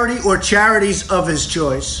charity or charities of his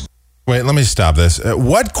choice. Wait, let me stop this.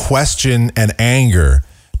 What question and anger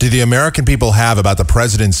do the American people have about the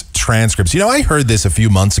president's transcripts? You know, I heard this a few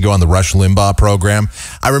months ago on the Rush Limbaugh program.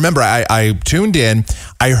 I remember I tuned in.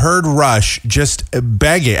 I heard Rush just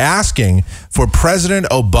asking for President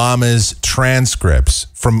Obama's transcripts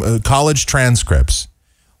from college transcripts.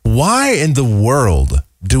 Why in the world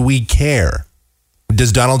do we care?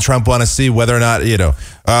 Does Donald Trump want to see whether or not,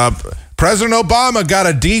 President Obama got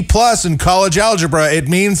a D+ in college algebra? It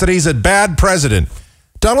means that he's a bad president.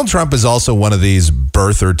 Donald Trump is also one of these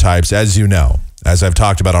birther types, as you know, as I've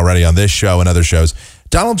talked about already on this show and other shows.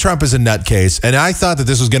 Donald Trump is a nutcase, and I thought that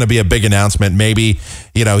this was going to be a big announcement. Maybe,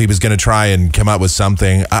 he was going to try and come up with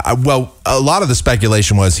something. Well, a lot of the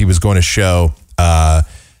speculation was he was going to show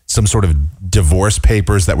some sort of divorce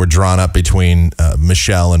papers that were drawn up between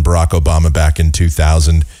Michelle and Barack Obama back in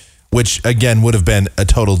 2000, which, again, would have been a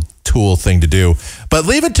total tool thing to do. But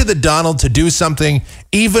leave it to the Donald to do something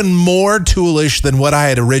even more toolish than what I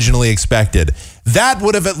had originally expected. That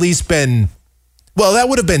would have at least been, that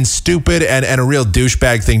would have been stupid and a real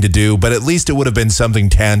douchebag thing to do, but at least it would have been something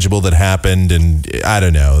tangible that happened, and I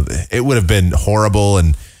don't know, it would have been horrible,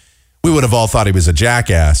 and we would have all thought he was a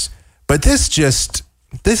jackass. But this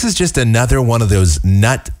is just another one of those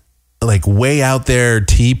way out there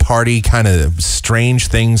Tea Party kind of strange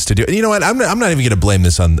things to do. You know what? I'm not even going to blame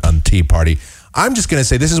this on Tea Party. I'm just going to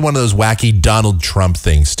say this is one of those wacky Donald Trump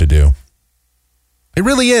things to do. It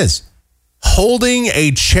really is. Holding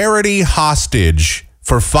a charity hostage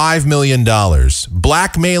for $5 million,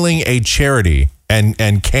 blackmailing a charity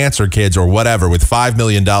and cancer kids or whatever with $5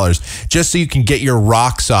 million just so you can get your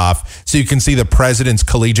rocks off, so you can see the president's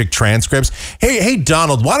collegiate transcripts. Hey,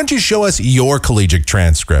 Donald, why don't you show us your collegiate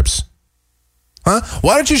transcripts?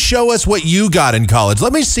 Why don't you show us what you got in college?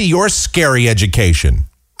 Let me see your scary education.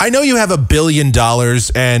 I know you have $1 billion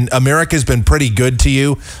and America's been pretty good to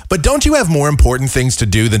you, but don't you have more important things to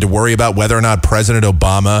do than to worry about whether or not President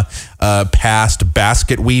Obama passed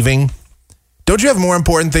basket weaving? Don't you have more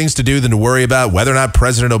important things to do than to worry about whether or not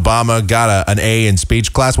President Obama got an A in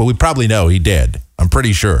speech class? Well, we probably know he did. I'm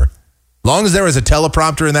pretty sure. As long as there was a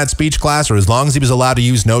teleprompter in that speech class, or as long as he was allowed to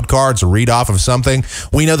use note cards or read off of something,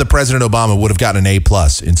 we know that President Obama would have gotten an A+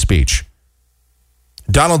 in speech.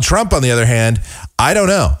 Donald Trump, on the other hand, I don't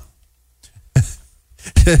know.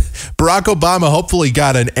 Barack Obama hopefully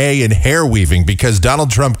got an A in hair weaving because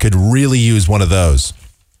Donald Trump could really use one of those.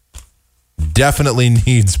 Definitely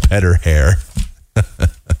needs better hair.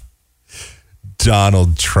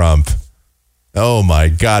 Donald Trump. Oh my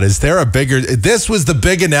God, is there a bigger... This was the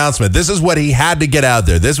big announcement. This is what he had to get out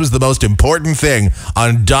there. This was the most important thing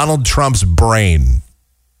on Donald Trump's brain.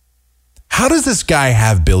 How does this guy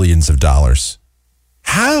have billions of dollars?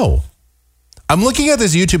 How? I'm looking at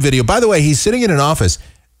this YouTube video. By the way, he's sitting in an office.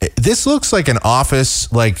 This looks like an office,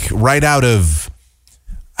 right out of...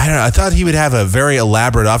 I don't know. I thought he would have a very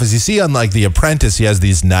elaborate office. You see on The Apprentice, he has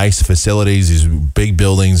these nice facilities, these big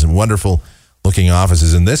buildings and wonderful looking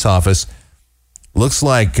offices. In this office, looks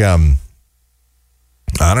like, I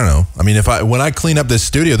don't know. I mean, when I clean up this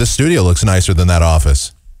studio looks nicer than that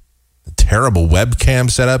office. The terrible webcam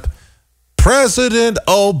setup. President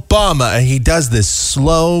Obama. And he does this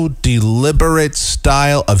slow, deliberate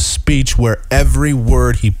style of speech where every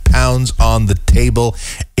word he pounds on the table.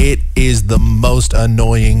 It is the most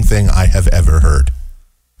annoying thing I have ever heard.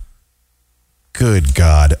 Good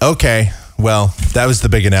God. Okay. Well, that was the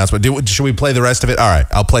big announcement. Should we play the rest of it? All right.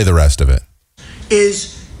 I'll play the rest of it.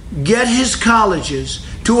 Is get his colleges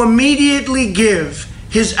to immediately give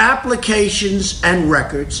his applications and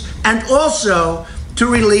records, and also to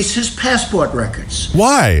release his passport records.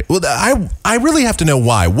 Why? Well, I really have to know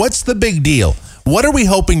why. What's the big deal? What are we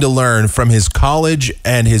hoping to learn from his college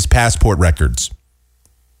and his passport records?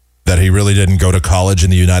 That he really didn't go to college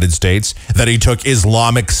in the United States? That he took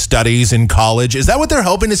Islamic studies in college? Is that what they're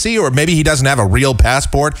hoping to see? Or maybe he doesn't have a real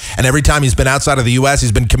passport, and every time he's been outside of the U.S.,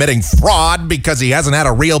 he's been committing fraud because he hasn't had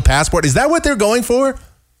a real passport? Is that what they're going for?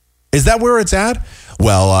 Is that where it's at?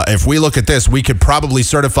 Well, if we look at this, we could probably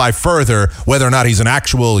certify further whether or not he's an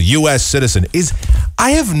actual U.S. citizen.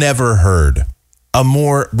 I have never heard a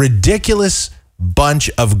more ridiculous bunch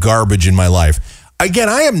of garbage in my life. Again,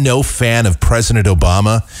 I am no fan of President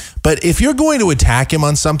Obama, but if you're going to attack him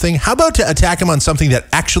on something, how about to attack him on something that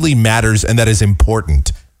actually matters and that is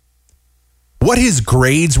important? What his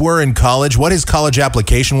grades were in college, what his college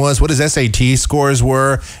application was, what his SAT scores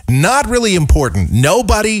were, not really important.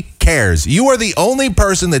 Nobody cares. You are the only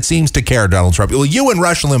person that seems to care, Donald Trump. Well, you and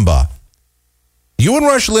Rush Limbaugh. You and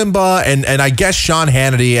Rush Limbaugh and I guess Sean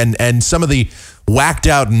Hannity and some of the whacked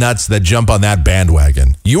out nuts that jump on that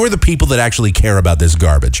bandwagon. You are the people that actually care about this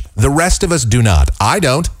garbage. The rest of us do not. I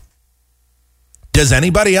don't. Does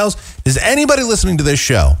anybody else? Does anybody listening to this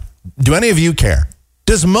show? Do any of you care?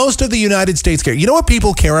 Does most of the United States care? You know what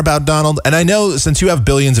people care about, Donald? And I know since you have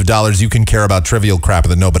billions of dollars, you can care about trivial crap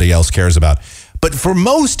that nobody else cares about. But for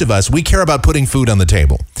most of us, we care about putting food on the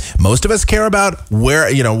table. Most of us care about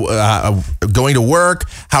where, going to work,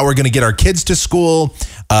 how we're going to get our kids to school,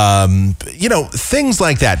 things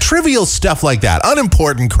like that. Trivial stuff like that.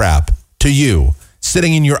 Unimportant crap to you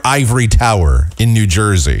sitting in your ivory tower in New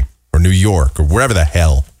Jersey or New York or wherever the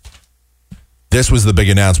hell. This was the big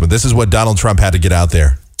announcement. This is what Donald Trump had to get out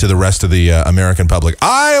there to the rest of the American public.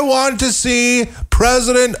 I want to see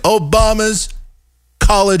President Obama's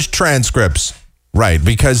college transcripts. Right,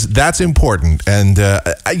 because that's important. And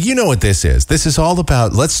you know what this is. This is all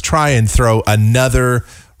about, let's try and throw another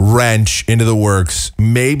wrench into the works,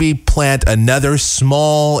 maybe plant another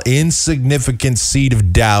small, insignificant seed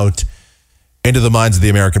of doubt into the minds of the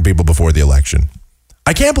American people before the election.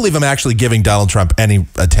 I can't believe I'm actually giving Donald Trump any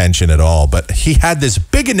attention at all, but he had this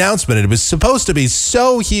big announcement, and it was supposed to be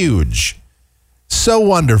so huge, so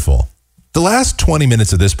wonderful. The last 20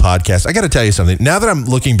 minutes of this podcast, I got to tell you something. Now that I'm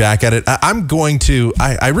looking back at it,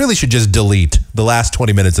 I really should just delete the last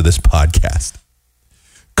 20 minutes of this podcast.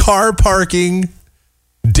 Car parking,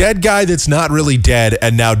 dead guy that's not really dead,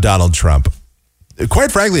 and now Donald Trump.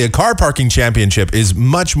 Quite frankly, a car parking championship is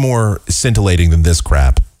much more scintillating than this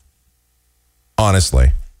crap.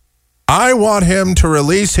 Honestly. I want him to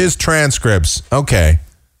release his transcripts. Okay.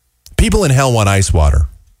 People in hell want ice water.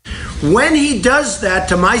 When he does that,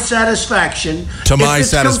 to my satisfaction,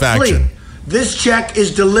 complete, this check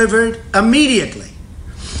is delivered immediately.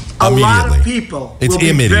 A lot of people will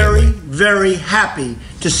be very, very happy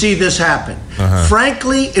to see this happen.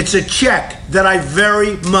 Frankly, it's a check that I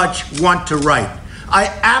very much want to write. I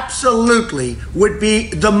absolutely would be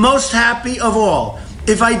the most happy of all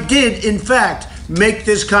if I did, in fact, make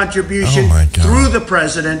this contribution through the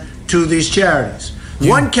president to these charities.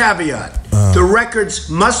 One caveat. The records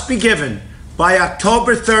must be given by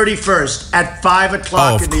October 31st at 5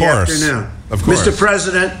 o'clock in the afternoon. Of course. Mr.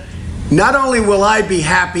 President, not only will I be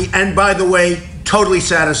happy, and by the way, totally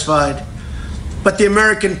satisfied, but the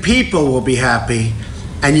American people will be happy.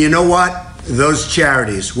 And you know what? Those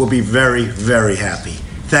charities will be very, very happy.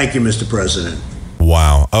 Thank you, Mr. President.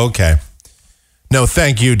 Wow. Okay. No,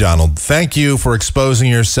 thank you, Donald. Thank you for exposing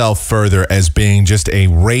yourself further as being just a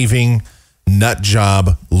raving nut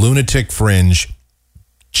job, lunatic fringe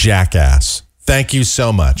jackass. Thank you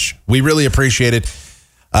so much. We really appreciate it.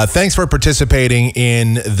 Thanks for participating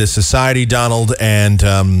in the society, Donald,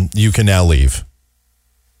 and you can now leave.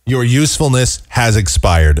 Your usefulness has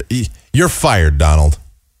expired. You're fired, Donald.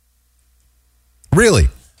 Really.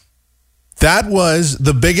 That was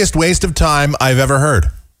the biggest waste of time I've ever heard.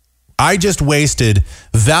 I just wasted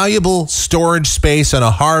valuable storage space on a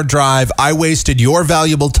hard drive. I wasted your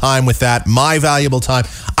valuable time with that, my valuable time.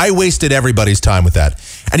 I wasted everybody's time with that.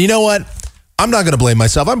 And you know what? I'm not going to blame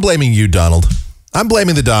myself. I'm blaming you, Donald. I'm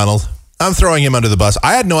blaming the Donald. I'm throwing him under the bus.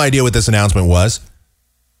 I had no idea what this announcement was.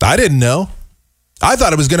 I didn't know. I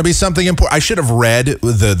thought it was going to be something important. I should have read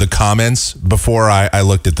the comments before I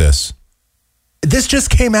looked at this. This just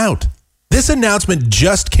came out. This announcement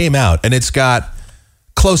just came out, and it's got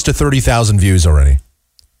close to 30,000 views already.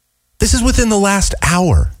 This is within the last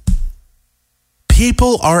hour.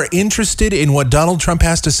 People are interested in what Donald Trump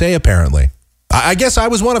has to say, apparently. I guess I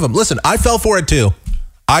was one of them. Listen, I fell for it too.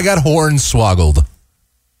 I got hornswoggled.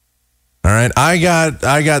 All right, I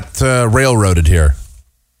got railroaded here.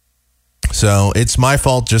 So it's my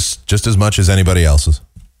fault just as much as anybody else's.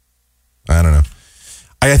 I don't know.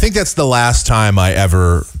 I think that's the last time I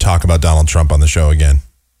ever talk about Donald Trump on the show again.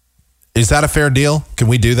 Is that a fair deal? Can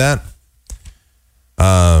we do that?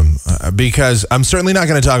 because I'm certainly not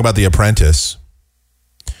going to talk about The Apprentice.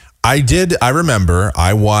 I remember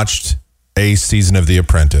I watched a season of The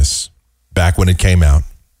Apprentice back when it came out.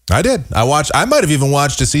 I did. I might have even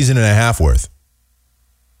watched a season and a half worth.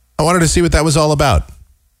 I wanted to see what that was all about.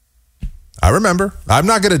 I remember. I'm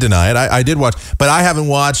not going to deny it. I did watch, but I haven't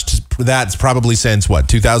watched that probably since,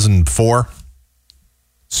 2004?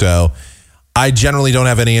 So I generally don't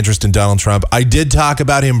have any interest in Donald Trump. I did talk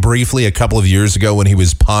about him briefly a couple of years ago when he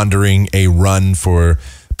was pondering a run for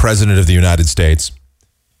president of the United States.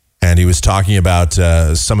 And he was talking about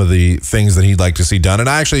some of the things that he'd like to see done. And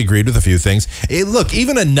I actually agreed with a few things. Look,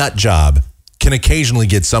 even a nut job can occasionally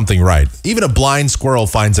get something right. Even a blind squirrel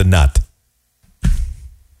finds a nut.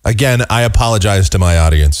 Again, I apologize to my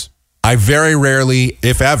audience. I very rarely,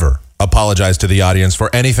 if ever, apologize to the audience for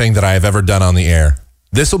anything that I have ever done on the air.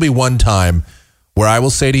 This will be one time where I will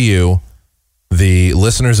say to you, the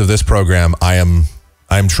listeners of this program, I am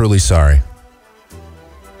truly sorry.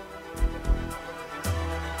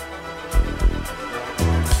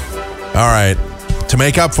 All right. To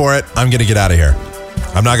make up for it, I'm going to get out of here.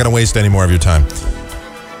 I'm not going to waste any more of your time.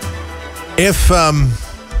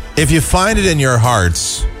 If you find it in your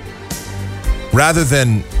hearts, rather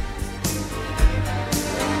than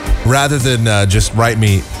just write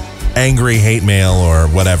me angry hate mail or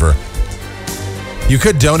whatever, you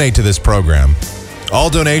could donate to this program. All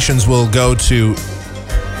donations will go to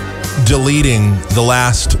deleting the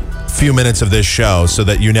last few minutes of this show so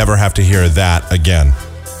that you never have to hear that again.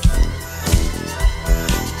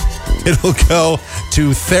 It'll go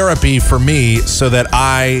to therapy for me so that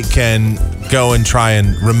I can go and try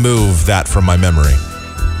and remove that from my memory.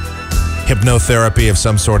 Hypnotherapy of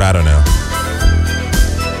some sort, I don't know.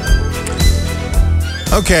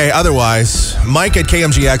 Okay, otherwise,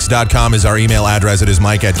 Mike@KMGX.com is our email address. It is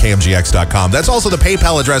Mike@KMGX.com. That's also the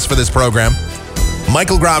PayPal address for this program.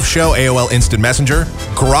 Michael Groff Show, AOL Instant Messenger.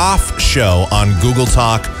 Groff Show on Google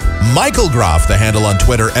Talk. Michael Groff, the handle on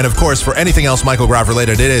Twitter. And of course, for anything else Michael Groff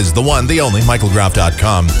related, it is the one, the only,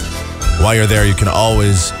 MichaelGroff.com. While you're there, you can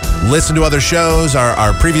always listen to other shows,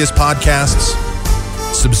 our previous podcasts.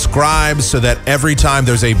 Subscribe so that every time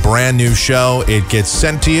there's a brand new show, it gets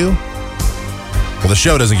sent to you. Well, the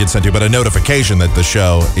show doesn't get sent to you, but a notification that the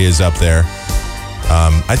show is up there.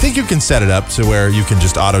 I think you can set it up to where you can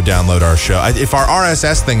just auto-download our show. If our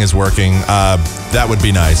RSS thing is working, that would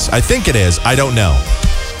be nice. I think it is. I don't know.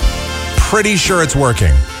 Pretty sure it's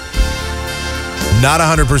working. Not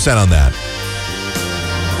 100% on that.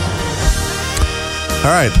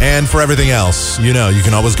 All right, and for everything else, you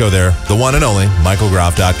can always go there. The one and only,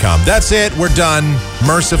 MichaelGroff.com. That's it. We're done.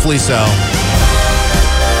 Mercifully so.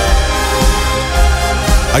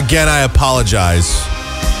 Again, I apologize.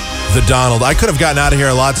 The Donald. I could have gotten out of here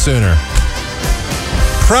a lot sooner.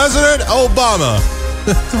 President Obama.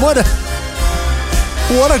 What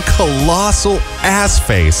a colossal ass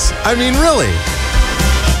face. I mean, really.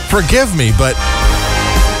 Forgive me, but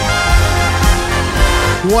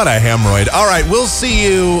what a hemorrhoid. All right, we'll see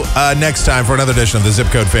you next time for another edition of the Zip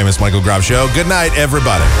Code Famous Michael Groff Show. Good night,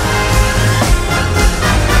 everybody.